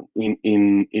important.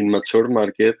 In mature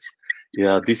markets,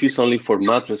 yeah, this is only for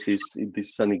mattresses. This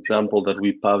is an example that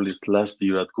we published last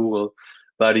year at Google.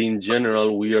 But in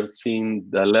general, we are seeing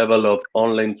the level of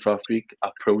online traffic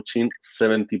approaching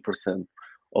 70%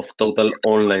 of total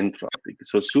online traffic.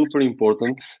 So super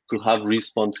important to have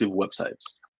responsive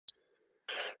websites.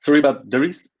 Sorry, but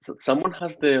someone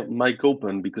has the mic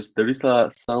open, because there is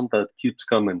a sound that keeps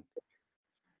coming.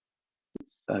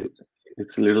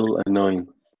 It's a little annoying.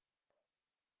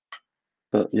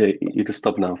 But yeah, it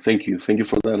stopped now. Thank you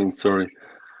for that, and sorry.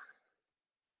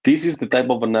 This is the type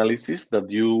of analysis that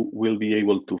you will be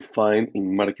able to find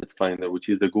in Market Finder, which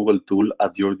is the Google tool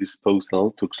at your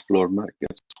disposal to explore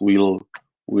markets. We'll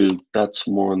touch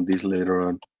more on this later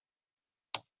on.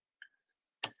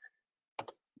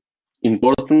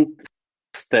 Important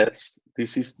steps.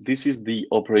 This is the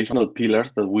operational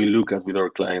pillars that we look at with our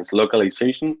clients.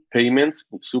 Localization, payments,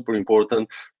 super important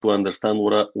to understand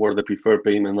what are the preferred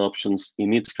payment options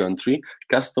in each country.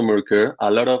 Customer care, a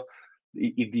lot of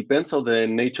it depends on the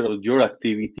nature of your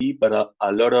activity, but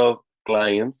a lot of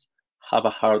clients have a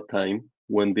hard time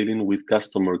when dealing with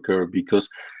customer care because,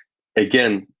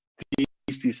 again,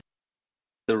 this is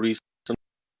the reason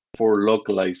for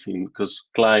localizing, because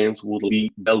clients will be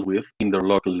dealt with in their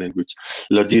local language.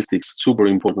 Logistics, super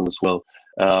important as well.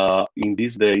 In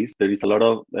these days, there is a lot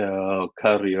of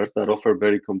carriers that offer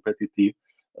very competitive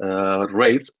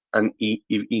rates, and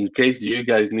if in case you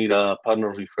guys need a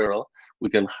partner referral, we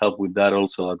can help with that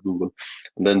also at Google.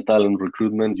 And then talent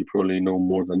recruitment, you probably know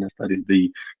more than us. That is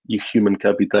the human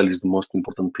capital is the most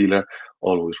important pillar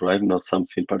always, right? Not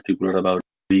something particular about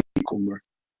e-commerce.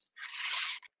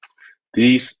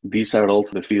 These are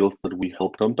also the fields that we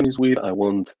help companies with. I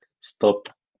won't stop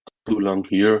too long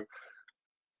here.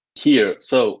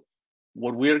 So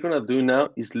what we are gonna do now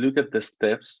is look at the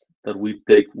steps that we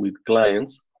take with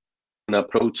clients when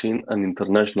approaching an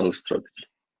international strategy.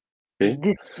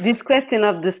 Okay? This question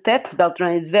of the steps,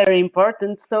 Beltran, is very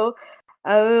important. So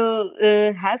I will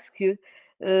ask you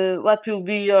what will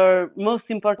be your most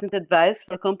important advice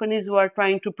for companies who are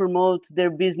trying to promote their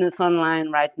business online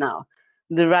right now?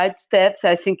 The right steps,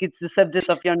 I think it's the subject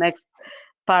of your next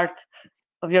part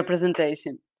of your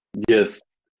presentation. Yes.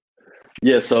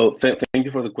 So thank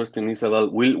you for the question, Isabel.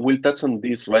 We'll touch on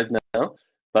this right now,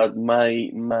 but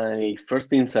my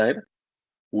first insight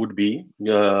would be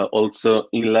also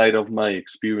in light of my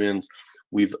experience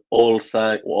with all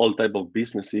type of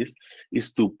businesses,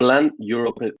 is to plan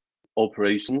your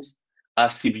operations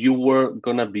as if you were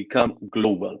gonna become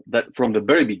global. That from the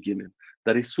very beginning.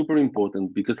 That is super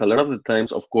important because a lot of the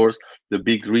times, of course, the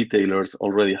big retailers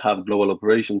already have global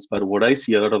operations. But what I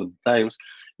see a lot of the times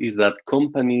is that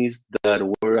companies that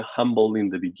were humble in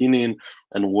the beginning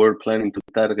and were planning to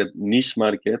target niche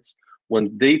markets,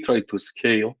 when they try to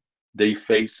scale, they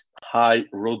face high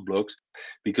roadblocks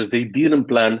because they didn't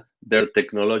plan their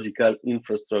technological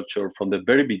infrastructure from the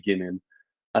very beginning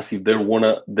as if they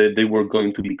were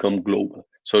going to become global.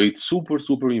 So it's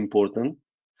super important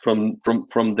from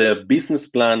the business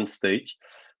plan stage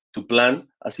to plan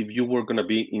as if you were going to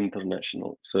be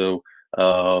international. So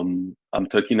I'm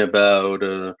talking about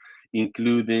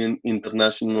including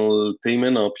international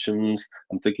payment options.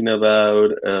 I'm talking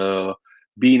about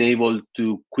being able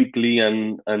to quickly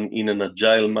and in an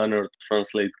agile manner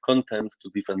translate content to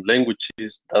different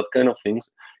languages. That kind of things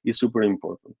is super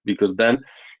important because then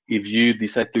if you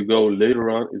decide to go later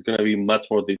on, it's going to be much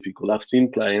more difficult. I've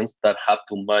seen clients that had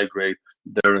to migrate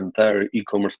their entire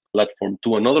e-commerce platform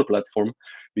to another platform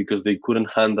because they couldn't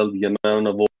handle the amount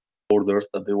of orders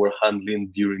that they were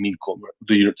handling during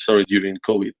during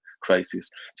COVID crisis.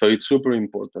 So it's super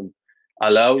important.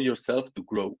 Allow yourself to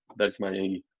grow.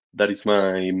 That is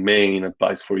my main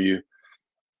advice for you.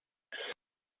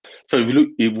 So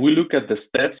if we look at the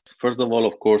steps, first of all,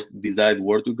 of course, decide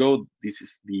where to go. This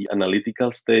is the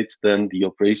analytical stage, then the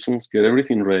operations, get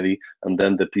everything ready, and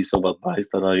then the piece of advice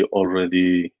that I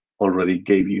already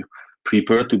gave you.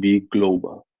 Prepare to be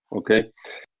global, okay?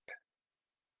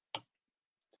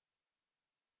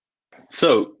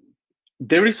 So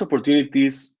there is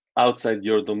opportunities outside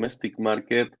your domestic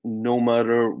market, no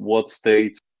matter what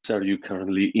stage are you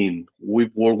currently in. We've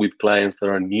worked with clients that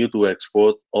are new to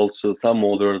export, also some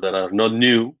others that are not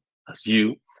new as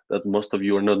you, that most of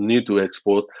you are not new to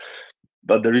export,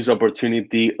 but there is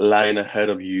opportunity lying ahead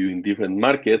of you in different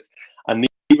markets. And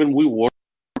even we work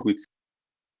with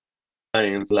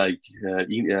clients like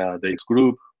the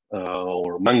Group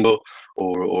or Mango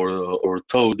or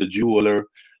Toad, the jeweler,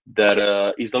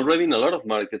 that is already in a lot of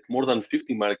markets, more than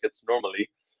 50 markets normally,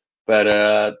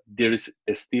 but there is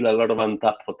still a lot of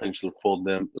untapped potential for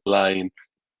them lying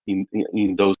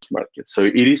in those markets. So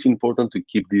it is important to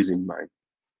keep this in mind.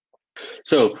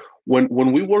 So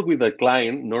when we work with a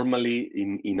client, normally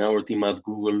in our team at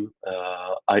Google,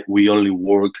 we only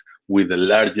work with the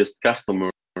largest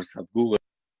customers at Google.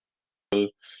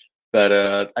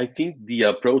 But I think the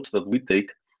approach that we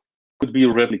take could be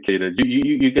replicated.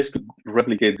 You guys could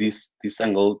replicate this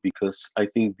angle because I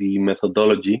think the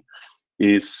methodology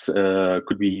is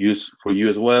could be used for you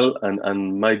as well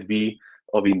and might be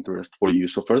of interest for you.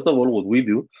 So first of all, what we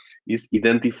do is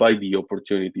identify the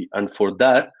opportunity. And for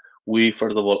that, we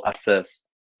first of all assess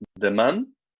demand,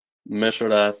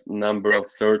 measure as number of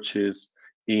searches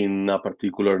in a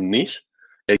particular niche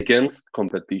against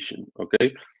competition,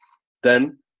 okay?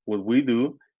 Then what we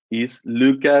do is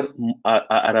look at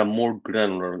a more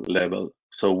granular level.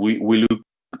 So we look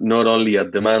not only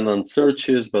at demand and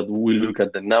searches, but we look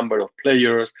at the number of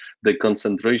players, the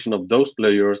concentration of those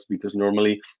players, because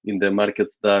normally in the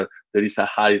markets that there is a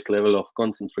highest level of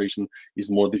concentration is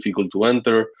more difficult to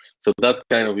enter. So that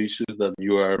kind of issues that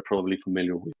you are probably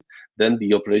familiar with. Then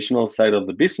the operational side of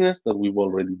the business that we've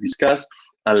already discussed.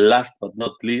 And last but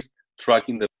not least,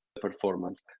 tracking the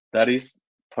performance. That is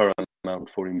paramount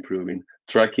for improving.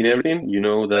 Tracking everything, you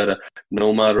know that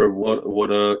no matter what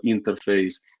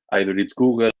interface, either it's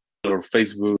Google or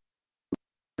Facebook,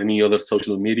 any other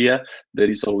social media, there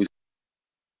is always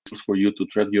for you to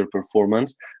track your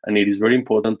performance, and it is very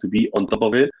important to be on top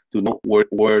of it to know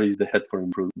where is the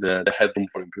headroom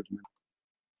for improvement.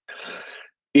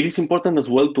 It is important as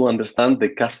well to understand the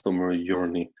customer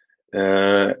journey.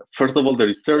 First of all, there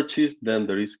is searches, then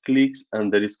there is clicks,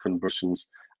 and there is conversions.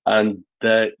 And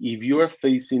if you are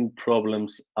facing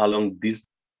problems along this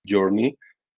journey,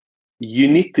 you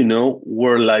need to know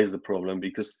where lies the problem,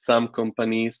 because some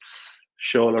companies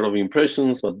show a lot of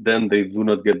impressions, but then they do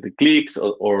not get the clicks,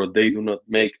 or they do not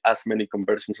make as many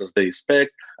conversions as they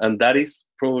expect. And that is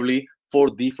probably for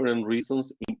different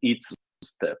reasons in each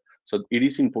step. So it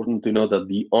is important to know that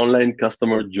the online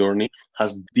customer journey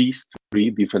has these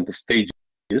 3 different stages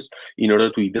in order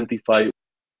to identify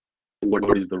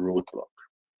what is the roadblock.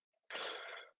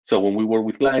 So when we work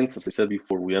with clients, as I said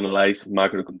before, we analyze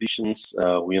macro conditions,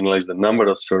 we analyze the number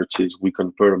of searches, we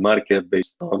compare market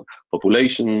based on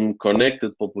population,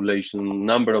 connected population,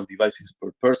 number of devices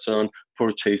per person,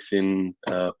 purchasing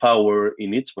power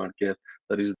in each market.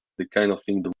 That is the kind of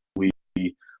thing that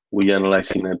we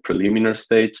analyze in a preliminary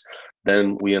stage.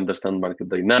 Then we understand market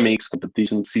dynamics,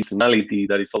 competition, seasonality.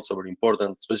 That is also very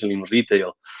important, especially in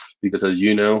retail, because as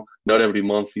you know, not every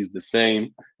month is the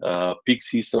same. Peak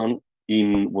season,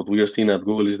 in what we are seeing at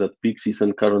Google, is that peak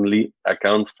season currently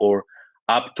accounts for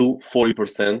up to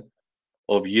 40%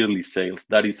 of yearly sales.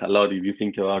 That is a lot if you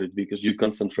think about it, because you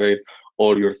concentrate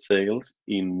all your sales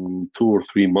in 2 or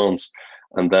 3 months.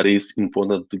 And that is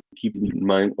important to keep in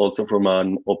mind also from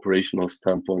an operational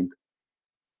standpoint.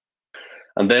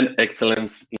 And then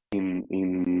excellence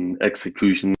in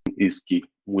execution is key.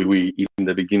 We in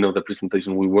the beginning of the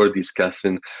presentation, we were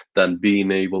discussing that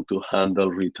being able to handle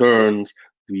returns,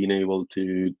 being able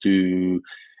to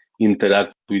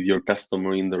interact with your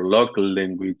customer in their local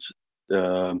language,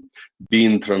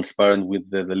 being transparent with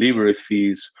the delivery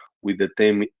fees, with the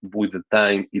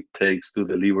time it takes to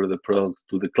deliver the product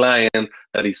to the client.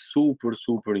 That is super,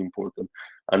 super important.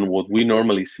 And what we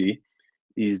normally see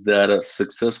is that a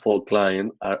successful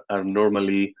client are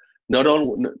normally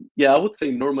I would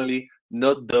say normally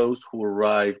not those who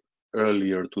arrive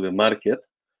earlier to the market,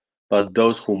 but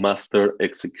those who master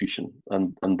execution.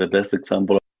 And the best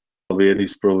example of it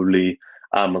is probably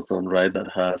Amazon, right?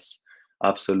 That has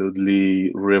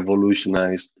absolutely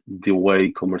revolutionized the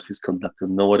way commerce is conducted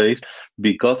nowadays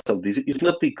because of this. It's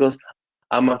not because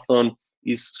Amazon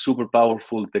is super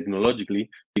powerful technologically,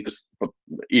 because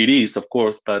it is, of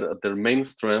course, but their main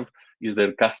strength is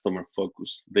their customer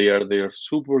focus. They are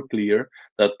super clear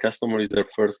that customer is their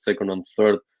first, second, and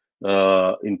third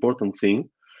important thing.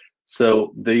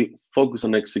 So they focus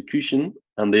on execution,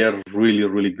 and they are really,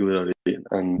 really good at it,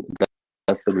 and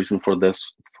that's the reason for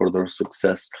their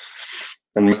success.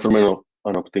 And measurement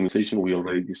and optimization we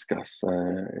already discussed.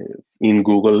 In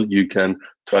Google, you can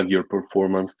track your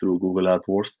performance through Google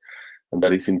AdWords, and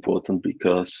that is important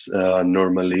because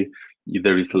normally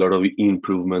there is a lot of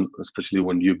improvement, especially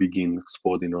when you begin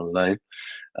exporting online,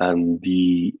 and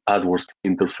the AdWords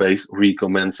interface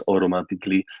recommends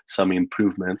automatically some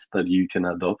improvements that you can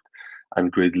adopt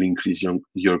and greatly increase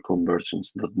your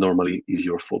conversions. That normally is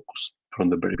your focus from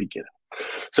the very beginning.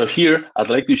 So here, I'd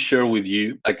like to share with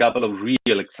you a couple of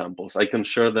real examples. I can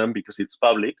share them because it's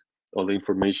public. All the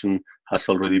information has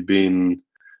already been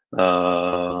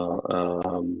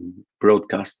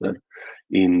broadcasted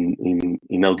in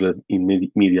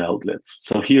media outlets.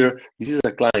 So here, this is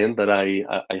a client that I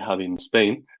have in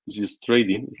Spain. This is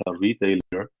trading. It's a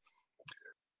retailer,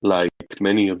 like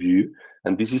many of you,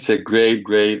 and this is a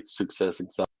great success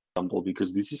example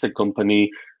because this is a company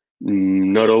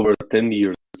not over 10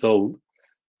 years old,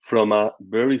 from a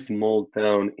very small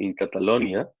town in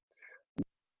Catalonia.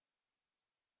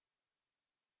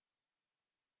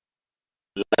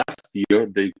 Last year,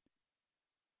 they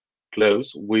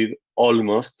closed with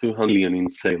almost 200 million in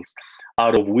sales,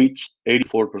 out of which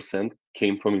 84%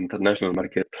 came from international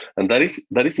market. And that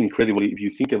is incredible if you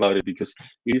think about it, because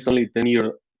it is only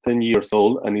 10 years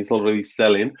old and it's already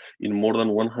selling in more than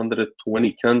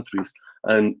 120 countries.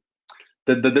 And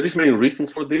there is many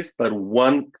reasons for this, but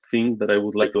one thing that I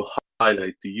would like to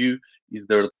highlight to you is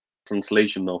their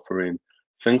translation offering.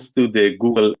 Thanks to the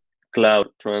Google Cloud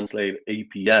Translate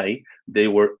API, they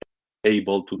were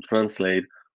able to translate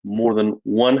more than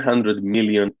 100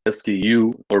 million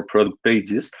SKU or product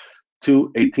pages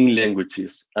to 18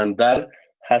 languages. And that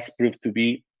has proved to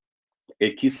be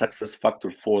a key success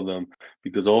factor for them,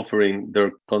 because offering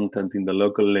their content in the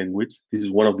local language, this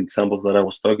is one of the examples that I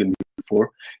was talking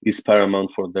before, is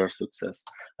paramount for their success.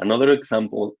 Another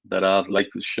example that I'd like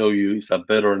to show you is a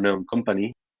better known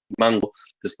company, Mango,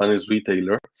 the Spanish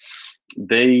retailer.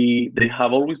 They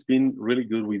have always been really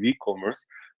good with e-commerce,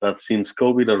 but since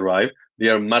COVID arrived, they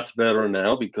are much better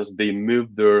now because they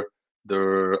moved their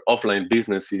offline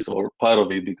businesses, or part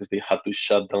of it, because they had to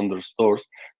shut down their stores.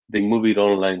 They moved it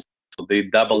online. So they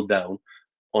doubled down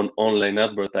on online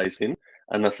advertising,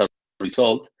 and as a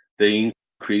result, they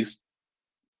increased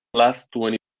plus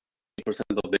 20%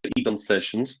 of the e-com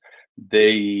sessions.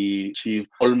 They achieved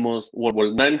almost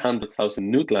 900,000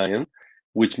 new clients,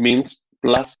 which means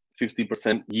plus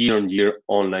 50% year-on-year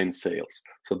online sales.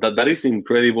 So that is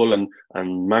incredible,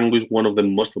 and Mango is one of the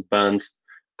most advanced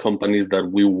companies that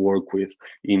we work with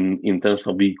in terms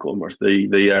of e-commerce.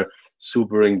 They are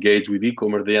super engaged with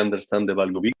e-commerce. They understand the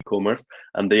value of e-commerce,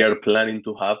 and they are planning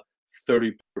to have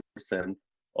 30%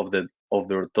 of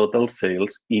their total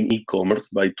sales in e-commerce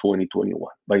by 2021,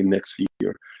 by next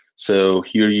year. So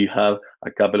here you have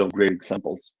a couple of great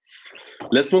examples.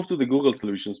 Let's move to the Google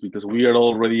solutions, because we are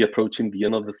already approaching the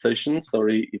end of the session.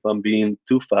 Sorry if I'm being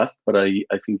too fast, but I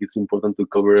think it's important to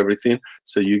cover everything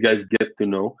so you guys get to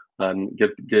know and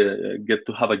get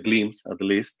to have a glimpse, at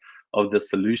least, of the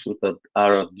solutions that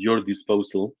are at your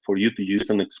disposal for you to use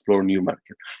and explore new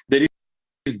market. There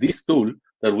is this tool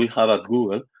that we have at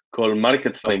Google called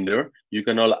Market Finder. You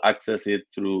can all access it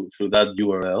through that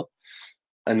URL.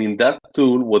 And in that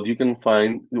tool, what you can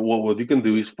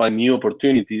do is find new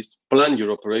opportunities, plan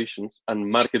your operations, and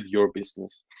market your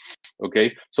business.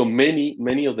 Okay, so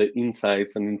many of the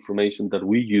insights and information that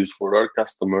we use for our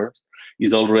customers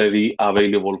is already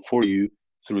available for you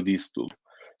through this tool.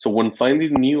 So when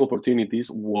finding new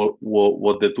opportunities,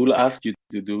 what the tool asks you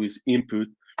to do is input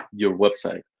your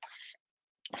website.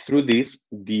 Through this,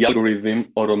 the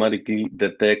algorithm automatically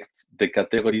detects the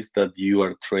categories that you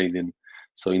are trading.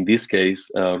 So in this case,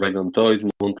 ride-on toys,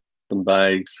 mountain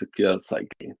bikes,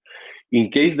 cycling. In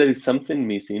case there is something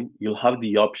missing, you'll have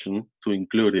the option to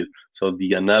include it. So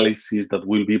the analysis that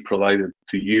will be provided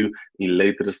to you in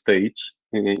later stage,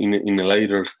 in a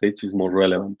later stage, is more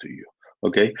relevant to you.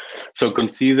 Okay. So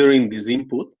considering this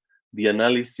input, the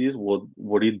analysis,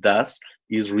 what it does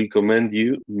is recommend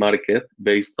you market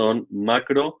based on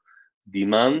macro,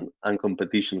 demand, and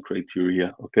competition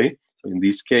criteria. Okay. So in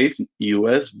this case,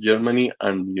 US, Germany,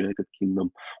 and United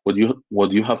Kingdom. What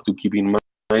you have to keep in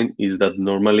mind is that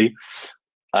normally,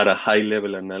 at a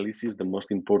high-level analysis, the most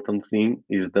important thing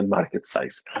is the market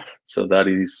size. So that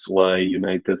is why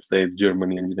United States,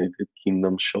 Germany, and United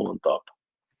Kingdom show on top.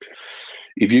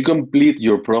 If you complete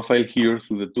your profile here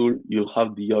through the tool, you'll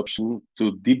have the option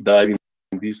to deep dive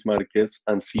in these markets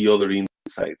and see other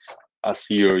insights. As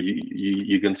here,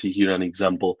 you can see here an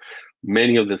example.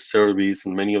 Many of the surveys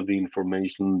and many of the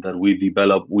information that we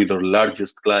develop with our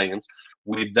largest clients,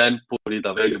 we then put it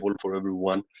available for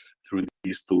everyone through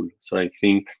this tool. So I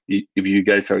think if you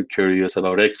guys are curious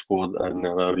about export and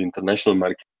about international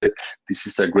market, this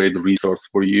is a great resource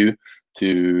for you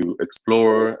to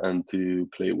explore and to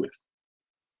play with.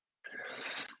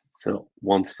 So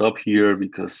won't stop here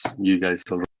because you guys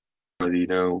already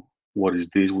know what is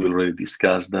this. We already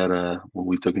discussed that when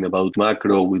we're talking about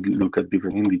macro, we look at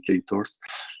different indicators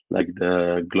like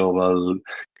the global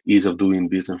ease of doing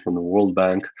business from the World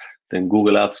Bank, then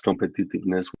Google Ads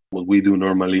competitiveness. What we do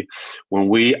normally when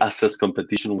we assess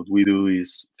competition, what we do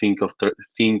is think of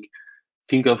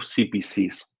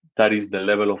CPCs. That is the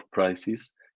level of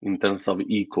prices in terms of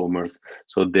e-commerce.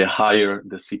 So the higher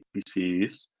the CPC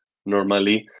is,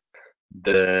 normally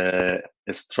the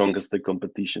strongest the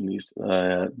competition is.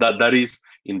 That is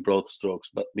in broad strokes,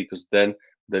 but because then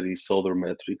there is other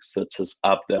metrics such as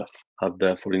app depth. App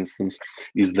depth, for instance,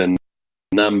 is the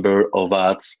number of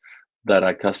ads that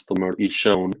a customer is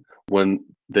shown when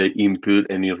they input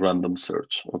any random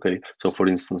search. Okay, so for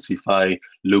instance, if I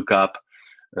look up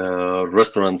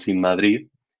restaurants in Madrid,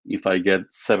 if I get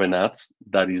 7 ads,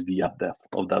 that is the app depth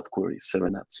of that query,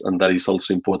 7 ads. And that is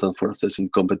also important for assessing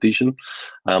competition.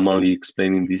 I'm only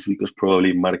explaining this because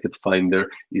probably Market Finder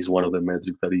is one of the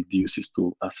metrics that it uses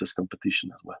to assess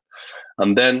competition as well.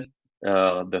 And then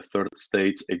the third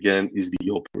stage, again, is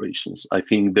the operations. I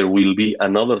think there will be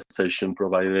another session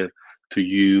provided to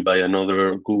you by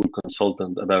another Google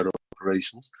consultant about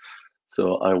operations.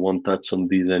 So I won't touch on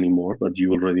these anymore, but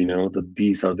you already know that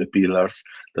these are the pillars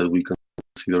that we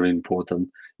consider important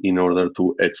in order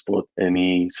to export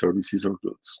any services or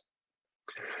goods.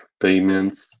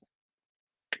 Payments,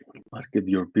 market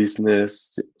your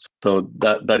business. So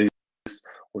that is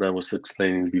what I was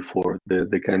explaining before,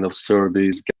 the kind of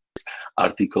surveys,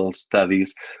 articles,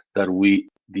 studies that we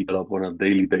develop on a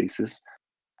daily basis.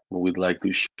 We'd like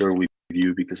to share with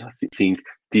you because I think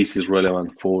this is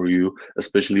relevant for you,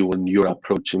 especially when you're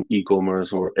approaching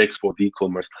e-commerce or export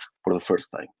e-commerce for the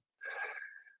first time.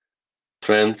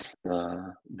 Trends,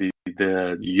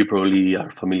 you probably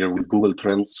are familiar with Google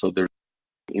Trends, so they're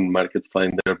in Market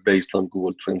Finder based on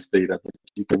Google Trends data that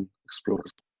you can explore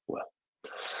as well.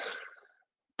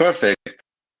 Perfect.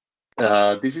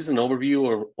 This is an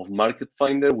overview of Market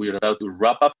Finder. We're about to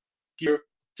wrap up here.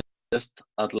 Just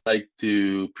I'd like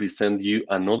to present you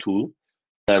another tool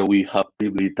that we have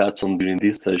briefly touched on during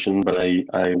this session, but I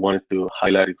wanted to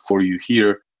highlight it for you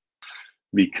here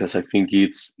because I think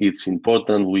it's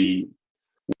important.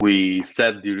 We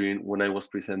said during when I was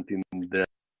presenting the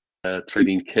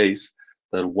trading case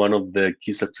that one of the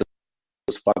key success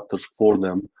factors for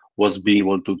them was being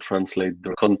able to translate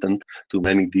their content to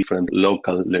many different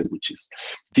local languages.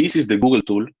 This is the Google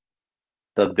tool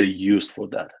that they used for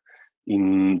that.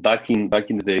 Back in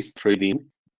the days, trading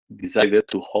decided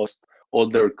to host all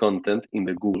their content in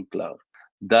the Google Cloud.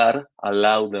 That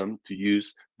allowed them to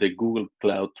use the Google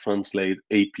Cloud Translate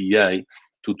API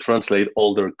to translate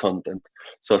all their content.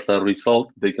 So as a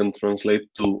result, they can translate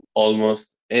to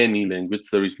almost any language.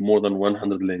 There is more than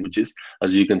 100 languages,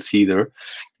 as you can see there.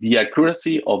 The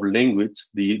accuracy of language,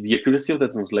 the accuracy of the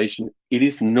translation, it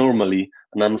is normally,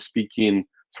 and I'm speaking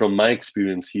from my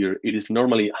experience here, it is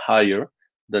normally higher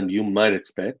than you might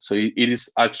expect. So it is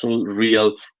actual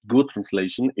real good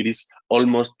translation. It is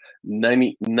almost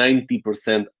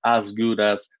 90% as good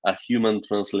as a human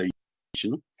translation.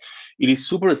 It is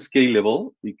super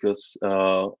scalable because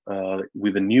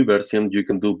with the new version, you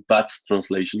can do batch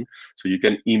translation. So you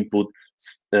can input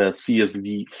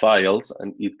CSV files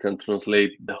and it can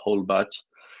translate the whole batch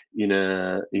in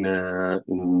a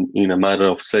matter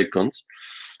of seconds.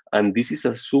 And this is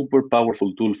a super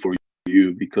powerful tool for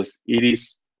you because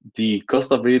the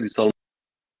cost of it is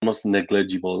almost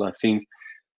negligible. I think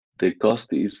the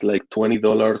cost is like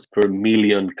 $20 per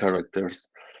million characters.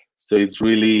 So it's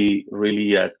really,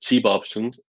 really a cheap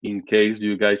option in case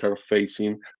you guys are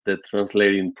facing the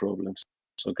translating problems.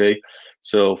 Okay,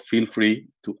 so feel free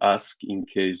to ask in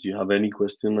case you have any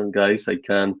question. And guys, I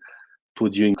can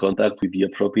put you in contact with the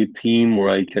appropriate team, or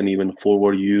I can even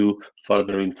forward you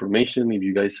further information if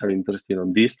you guys are interested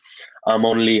on this. I'm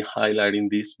only highlighting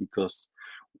this because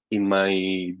in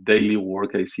my daily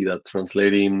work, I see that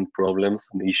translating problems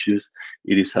and issues,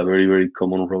 it is a very, very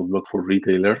common roadblock for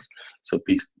retailers. So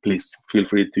please feel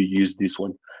free to use this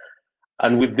one.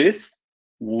 And with this,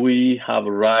 we have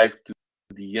arrived to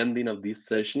the ending of this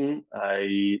session.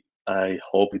 I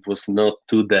hope it was not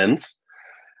too dense.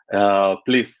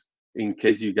 Please, in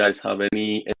case you guys have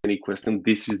any question,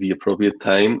 this is the appropriate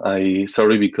time.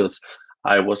 Sorry because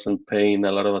I wasn't paying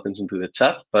a lot of attention to the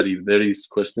chat, but if there is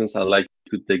questions, I'd like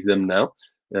to take them now.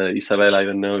 Isabel, I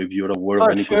don't know if you're aware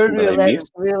of any questions that I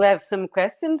missed. We'll have some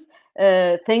questions.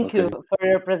 Thank you for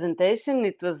your presentation.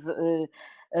 It was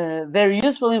very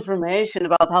useful information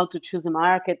about how to choose a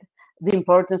market, the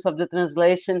importance of the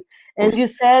translation. And you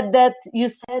said that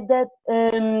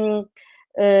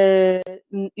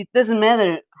it doesn't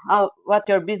matter what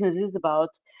your business is about.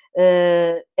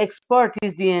 Export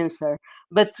is the answer.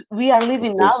 But we are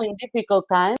living now in difficult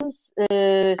times.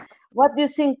 What do you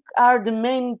think are the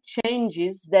main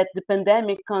changes that the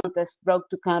pandemic context brought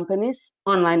to companies,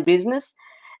 online business?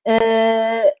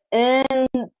 And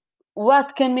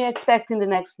what can we expect in the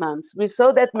next months? We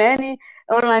saw that many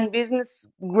online business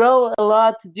grow a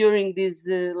lot during these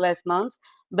last months,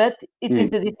 but it is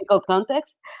a difficult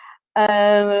context.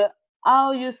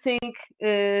 How you think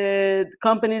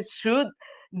companies should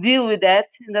deal with that?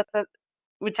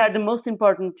 Which are the most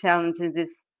important challenges in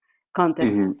this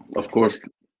context? Of course.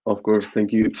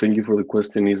 Thank you for the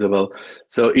question, Isabel.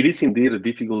 So it is indeed a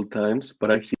difficult times, but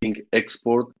I think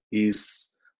export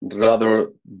is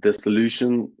rather the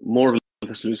solution, more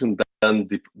the solution than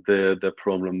the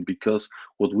problem, because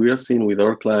what we are seeing with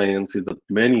our clients is that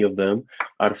many of them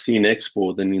are seeing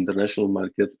export in international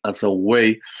markets as a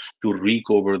way to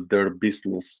recover their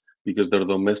business because their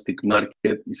domestic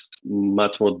market is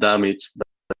much more damaged than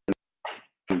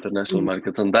international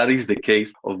markets, and that is the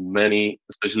case of many,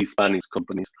 especially Spanish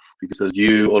companies, because as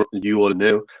you all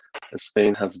know,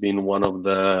 Spain has been one of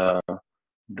the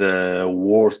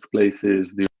worst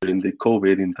places during the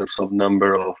COVID in terms of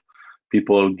number of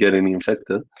people getting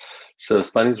infected. So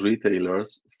Spanish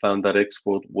retailers found that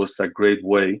export was a great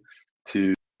way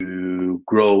to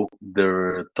grow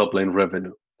their top line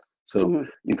revenue. So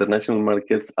international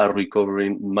markets are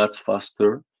recovering much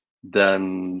faster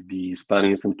than the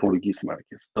Spanish and Portuguese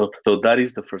markets. So that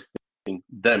is the first thing.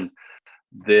 Then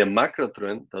the macro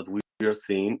trend that we are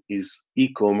seeing is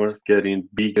e-commerce getting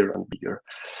bigger and bigger.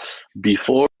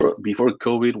 Before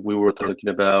COVID, we were talking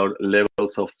about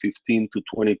levels of 15 to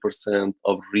 20%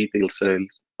 of retail sales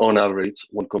on average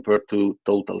when compared to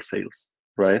total sales,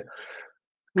 right?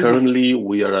 Currently,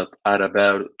 we are at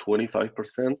about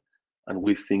 25%, and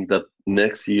we think that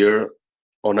next year,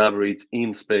 on average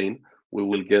in Spain, we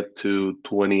will get to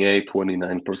 28,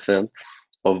 29%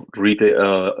 of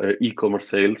retail e-commerce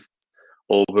sales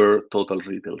over total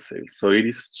retail sales. So it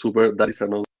is that is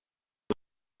another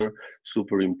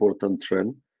super important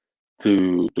trend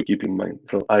to keep in mind.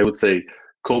 So I would say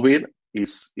COVID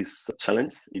is a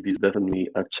challenge. It is definitely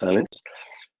a challenge,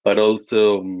 but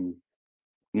also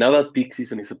now that peak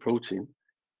season is approaching,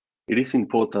 it is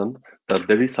important that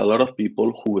there is a lot of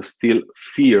people who still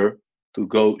fear to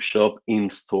go shop in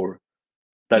store.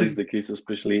 That is the case,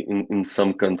 especially in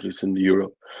some countries in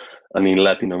Europe and in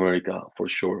Latin America, for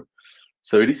sure.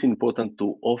 So it is important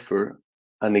to offer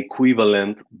an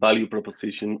equivalent value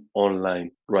proposition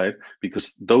online, right?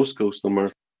 Because those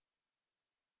customers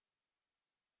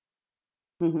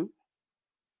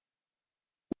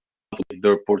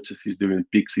their purchases during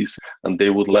peak season, and they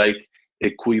would like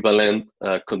equivalent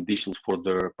conditions for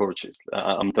their purchase.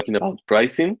 I'm talking about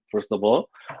pricing, first of all.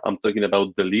 I'm talking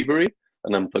about delivery,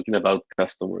 and I'm talking about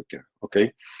customer care,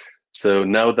 okay? So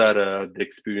now that the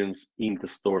experience in the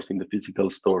stores, in the physical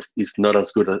stores, is not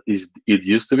as good as it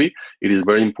used to be, it is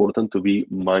very important to be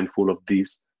mindful of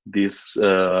these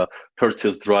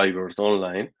purchase drivers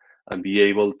online and be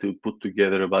able to put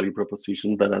together a value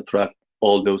proposition that attract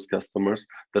all those customers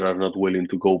that are not willing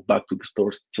to go back to the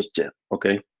stores just yet,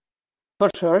 okay? For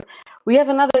sure. We have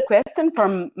another question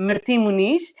from Martin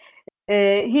Muniz.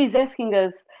 He's asking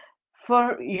us,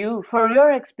 for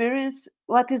your experience,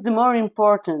 what is the more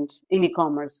important in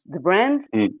e-commerce, the brand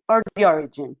or the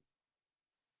origin?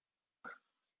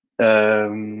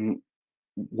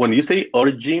 When you say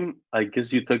origin, I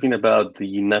guess you're talking about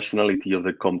the nationality of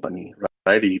the company,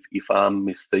 right? If I'm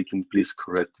mistaken, please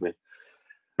correct me.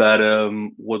 But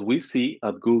what we see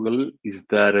at Google is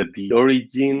that the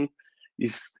origin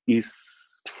is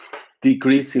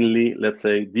decreasingly, let's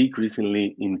say,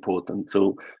 decreasingly important.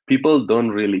 So people don't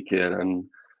really care. And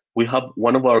we have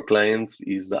one of our clients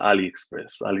is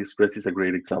AliExpress. AliExpress is a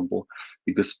great example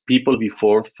because people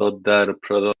before thought that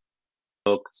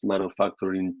products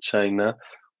manufactured in China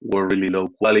were really low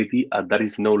quality, and that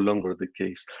is no longer the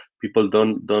case. People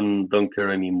don't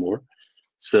care anymore.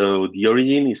 So the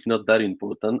origin is not that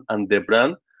important, and the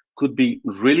brand could be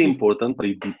really important, but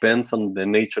it depends on the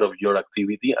nature of your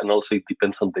activity, and also it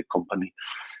depends on the company.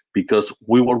 Because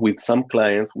we work with some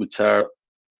clients which are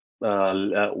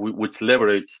which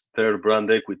leverage their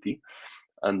brand equity,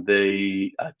 and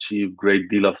they achieve great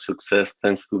deal of success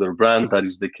thanks to their brand. That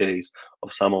is the case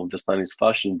of some of the Spanish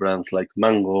fashion brands like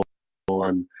Mango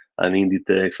and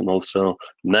Inditex, and also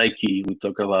Nike. We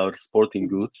talk about sporting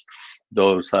goods.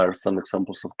 Those are some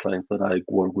examples of clients that I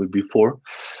worked with before.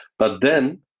 But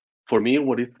then, for me,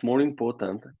 what is more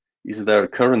important is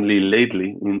that currently,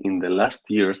 lately, in the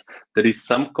last years, there is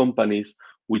some companies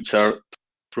which are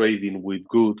trading with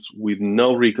goods with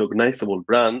no recognizable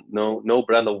brand, no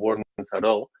brand awareness at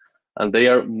all, and they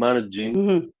are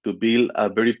managing to build a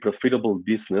very profitable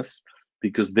business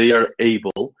because they are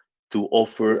able to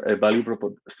offer a value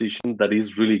proposition that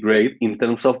is really great in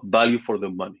terms of value for the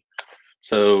money.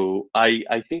 So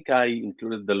I think I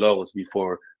included the logos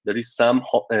before. There is some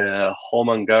home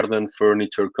and garden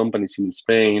furniture companies in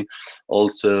Spain.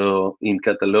 Also in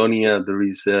Catalonia, there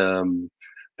is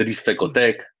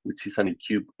Fecotec, which is an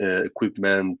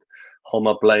equipment home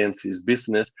appliances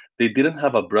business. They didn't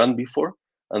have a brand before,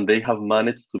 and they have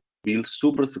managed to build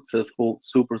super successful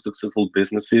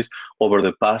businesses over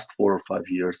the past 4 or 5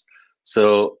 years.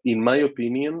 So in my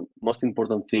opinion, most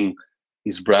important thing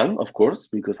is brand, of course,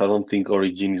 because I don't think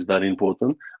origin is that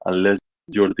important unless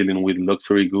you're dealing with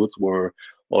luxury goods where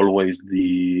always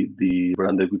the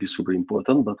brand equity is super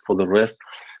important. But for the rest,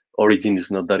 origin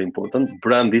is not that important.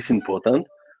 Brand is important,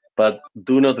 but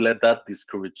do not let that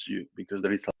discourage you, because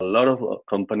there is a lot of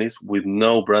companies with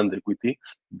no brand equity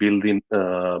building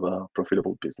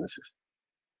profitable businesses.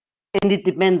 And it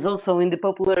depends also in the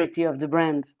popularity of the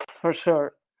brand, for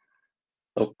sure.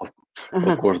 Of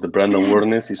course, the brand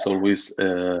awareness is always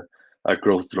a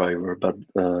growth driver, but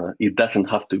it doesn't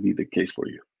have to be the case for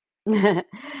you.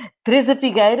 Teresa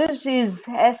Figueiras is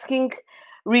asking,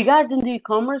 regarding the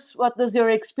e-commerce, what does your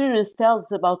experience tell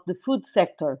us about the food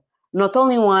sector? not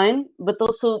only wine, but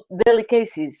also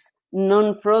delicacies,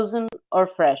 non-frozen or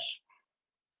fresh?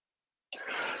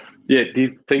 Yeah,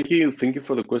 thank you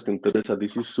for the question, Teresa.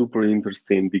 This is super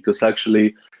interesting because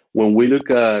actually, when we look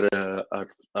at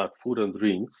food and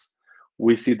drinks,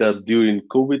 we see that during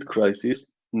COVID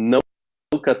crisis, no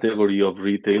category of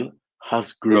retail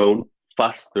has grown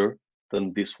faster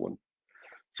than this one.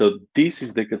 So this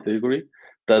is the category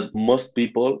that most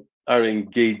people are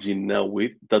engaging now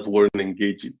with that weren't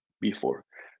engaging before.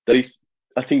 That is,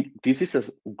 I think this is a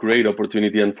great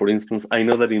opportunity. And for instance, I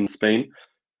know that in Spain,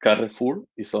 Carrefour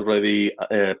is already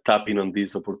tapping on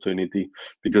this opportunity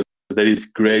because there is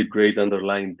great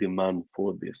underlying demand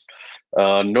for this.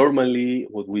 Normally,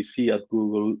 what we see at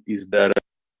Google is that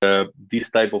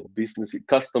this type of business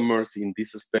customers in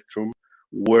this spectrum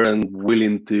weren't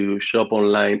willing to shop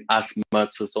online as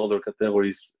much as other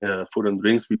categories, food and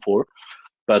drinks before,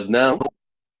 but now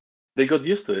they got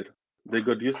used to it. They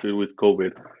got used to it with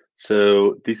COVID.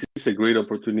 So this is a great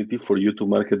opportunity for you to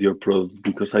market your product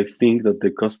because I think that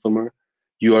the customer,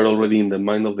 you are already in the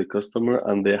mind of the customer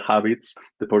and the habits,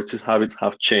 the purchase habits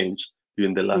have changed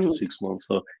during the last 6 months.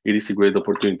 So it is a great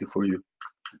opportunity for you.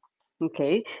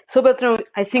 Okay. So, Bertrand,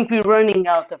 I think we're running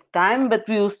out of time, but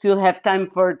we will still have time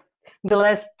for the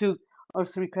last 2 or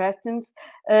 3 questions.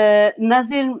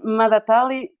 Nazir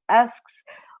Madatali asks,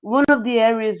 one of the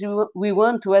areas we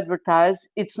want to advertise,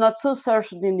 it's not so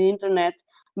searched in the internet,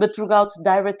 but throughout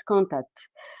direct contact.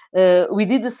 We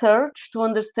did a search to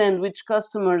understand which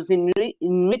customers in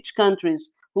which countries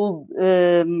will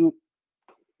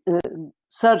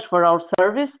search for our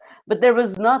service, but there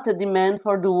was not a demand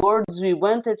for the words we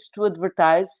wanted to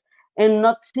advertise and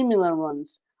not similar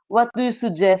ones. What do you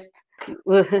suggest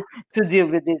to deal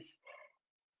with this?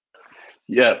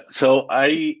 Yeah, so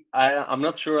I'm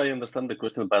not sure I understand the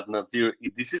question, but Nazir,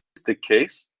 if this is the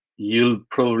case, you'll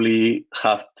probably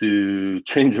have to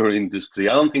change your industry.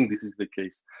 I don't think this is the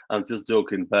case. I'm just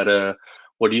joking, but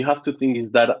what you have to think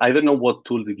is that I don't know what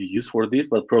tool did you use for this,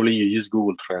 but probably you use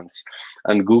Google Trends,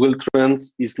 and Google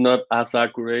Trends is not as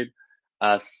accurate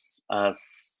as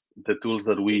the tools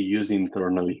that we use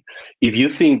internally. If you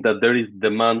think that there is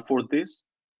demand for this,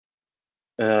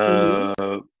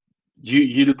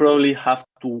 you'll probably have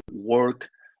to work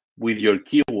with your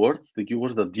keywords, the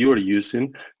keywords that you are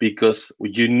using, because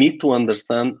you need to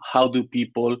understand how do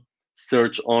people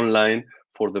search online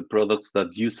for the products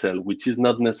that you sell, which is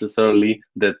not necessarily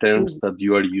the terms that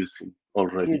you are using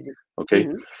already. Okay.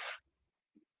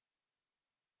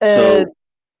 So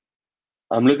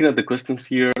I'm looking at the questions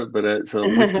here, but so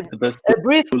which is the best a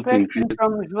brief tool question to increase?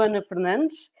 from Joana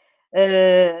Fernandes,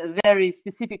 very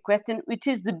specific question, which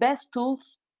is the best tool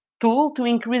to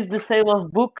increase the sale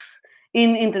of books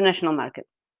in international market?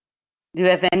 Do you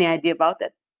have any idea about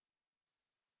that?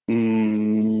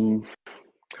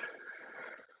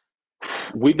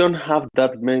 We don't have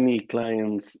that many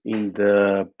clients in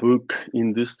the book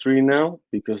industry now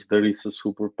because there is a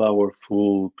super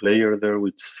powerful player there,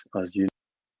 which, as you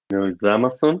know, is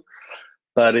Amazon.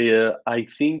 But I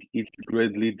think it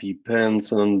greatly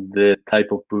depends on the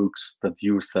type of books that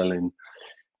you're selling,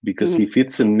 because if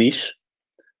it's a niche,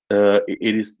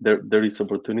 it is there is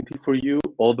opportunity for you.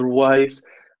 Otherwise,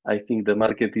 I think the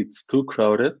market is too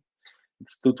crowded.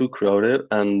 It's too crowded,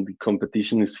 and the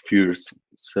competition is fierce.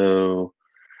 So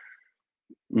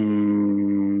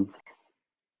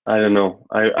I don't know.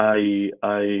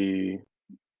 I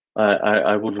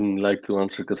wouldn't like to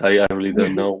answer because I really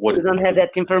don't know what. You don't have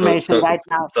that information right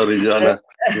now. Sorry, Joanna.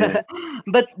 Yeah.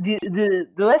 But the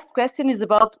last question is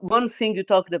about one thing you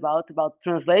talked about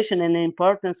translation and the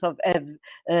importance of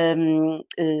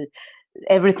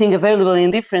everything available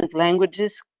in different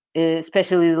languages,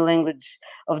 especially the language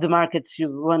of the markets you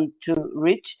want to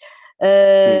reach.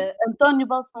 Antonio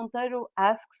Balso Monteiro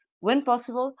asks, when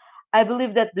possible, I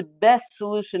believe that the best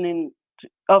solution in to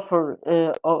offer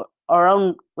our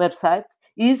own website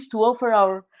is to offer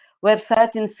our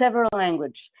website in several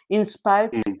languages,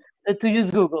 inspired to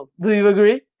use Google. Do you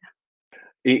agree?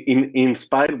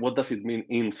 Inspired, what does it mean,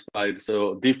 inspired?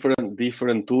 So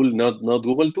different tool, not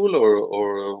Google tool,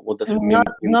 or what does it mean?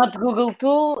 Not Google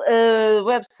tool,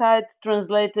 website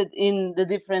translated in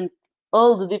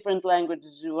all the different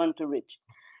languages you want to reach.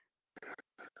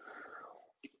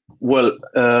 Well,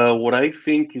 what I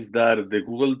think is that the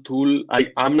Google tool,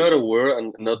 I'm not aware,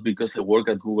 and not because I work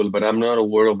at Google, but I'm not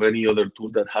aware of any other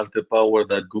tool that has the power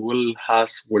that Google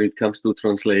has when it comes to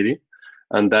translating.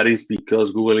 And that is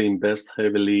because Google invests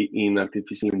heavily in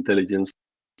artificial intelligence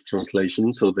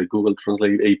translation. So the Google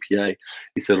Translate API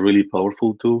is a really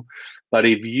powerful tool. But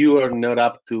if you are not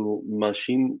up to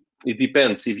machine, it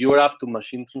depends. If you are up to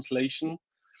machine translation,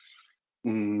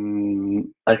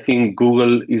 I think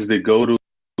Google is the go-to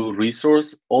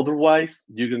resource. Otherwise,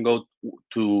 you can go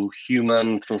to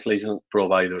human translation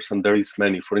providers, and there is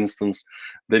many. For instance,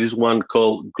 there is one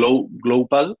called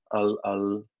Global.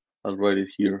 I'll write it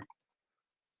here.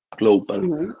 Global.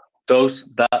 Mm-hmm.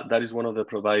 That is one of the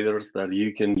providers that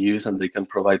you can use, and they can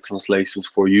provide translations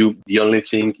for you. The only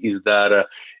thing is that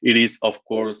it is, of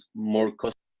course, more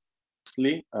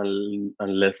costly and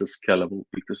less scalable,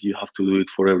 because you have to do it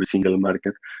for every single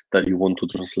market that you want to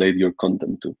translate your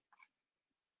content to.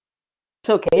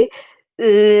 Okay.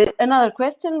 Another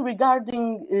question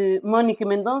regarding Monica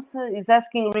Mendonça is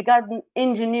asking regarding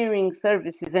engineering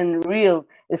services and real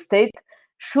estate.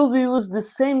 Should we use the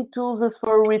same tools as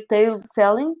for retail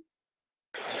selling?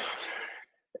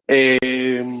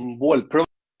 Well,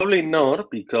 probably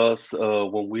not, because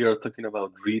when we are talking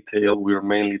about retail, we're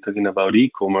mainly talking about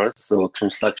e-commerce, so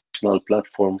transactional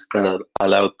platforms that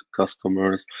allow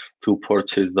customers to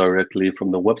purchase directly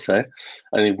from the website.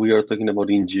 And if we are talking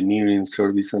about engineering,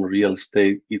 service, and real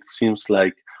estate, it seems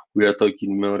like we are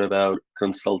talking more about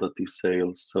consultative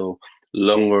sales, so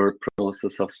longer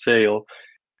process of sale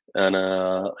and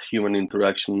human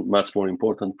interaction, much more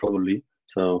important probably.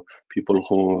 So people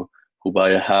who buy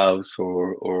a house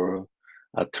or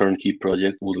a turnkey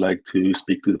project would like to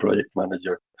speak to the project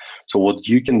manager. So what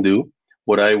you can do,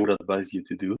 what I would advise you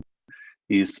to do,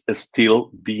 is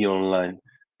still be online,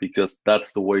 because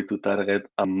that's the way to target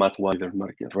a much wider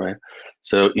market, right?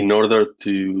 So in order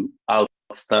to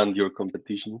outstand your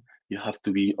competition, you have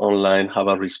to be online, have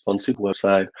a responsive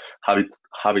website,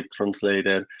 have it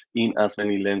translated in as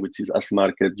many languages as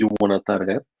market you want to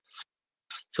target.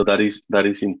 So that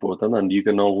is important, and you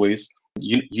can always,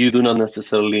 you do not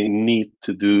necessarily need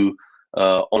to do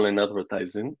online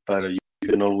advertising, but you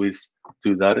can always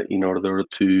do that in order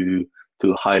to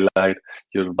highlight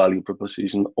your value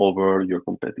proposition over your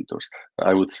competitors.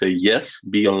 I would say yes,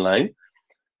 be online.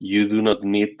 You do not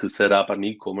need to set up an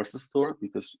e-commerce store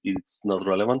because it's not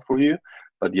relevant for you,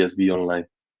 but yes, be online.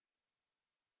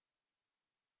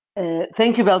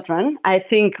 Thank you, Beltran. I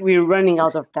think we're running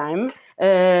out of time.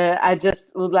 I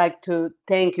just would like to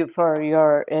thank you for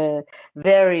your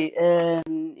very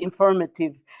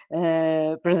informative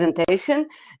presentation.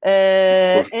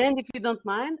 And if you don't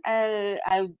mind,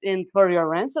 and for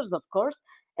your answers, of course.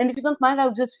 And if you don't mind,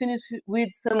 I'll just finish with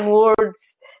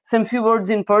some few words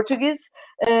in Portuguese.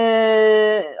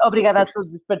 Obrigada a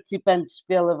todos os participantes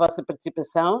pela vossa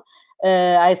participação.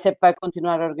 A AICEP vai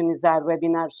continuar a organizar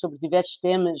webinars sobre diversos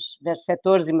temas, diversos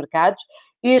setores e mercados.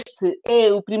 Este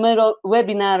é o primeiro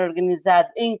webinar organizado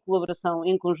em colaboração,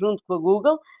 em conjunto com a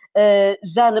Google.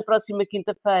 Já na próxima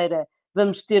quinta-feira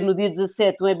vamos ter, no dia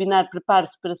 17, um webinar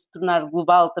Prepare-se para se tornar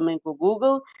global, também com a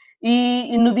Google.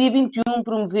 E no dia 21,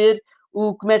 promover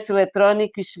o comércio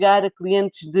eletrónico e chegar a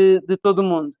clientes de todo o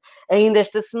mundo. Ainda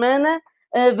esta semana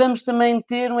vamos também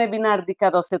ter um webinar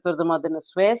dedicado ao setor da moda na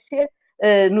Suécia,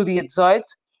 no dia 18,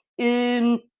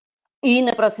 e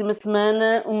na próxima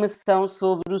semana uma sessão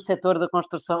sobre o setor da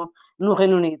construção no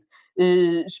Reino Unido.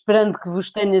 Esperando que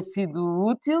vos tenha sido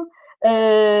útil,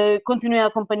 continuem a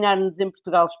acompanhar-nos em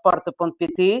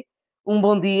portugalexporta.pt. Um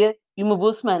bom dia e uma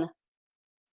boa semana.